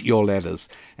read your letters.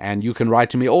 And you can write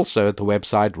to me also at the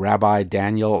website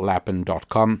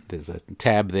rabbidaniellapin.com. There's a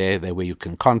tab there where you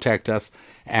can contact us,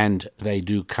 and they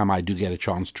do come. I do get a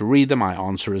chance to read them. I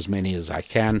answer as many as I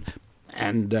can.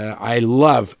 And I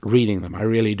love reading them. I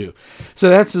really do. So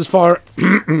that's as far,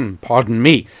 pardon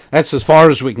me, that's as far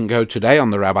as we can go today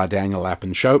on the Rabbi Daniel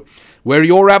Lapin Show, where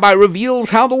your rabbi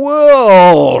reveals how the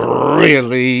world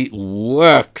really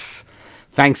works.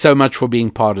 Thanks so much for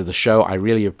being part of the show. I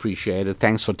really appreciate it.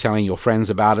 Thanks for telling your friends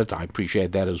about it. I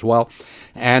appreciate that as well.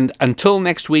 And until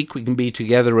next week, we can be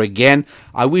together again.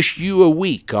 I wish you a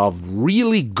week of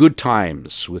really good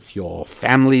times with your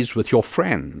families, with your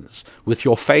friends, with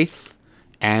your faith,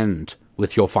 and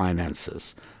with your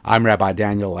finances. I'm Rabbi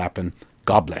Daniel Lapin.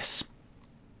 God bless.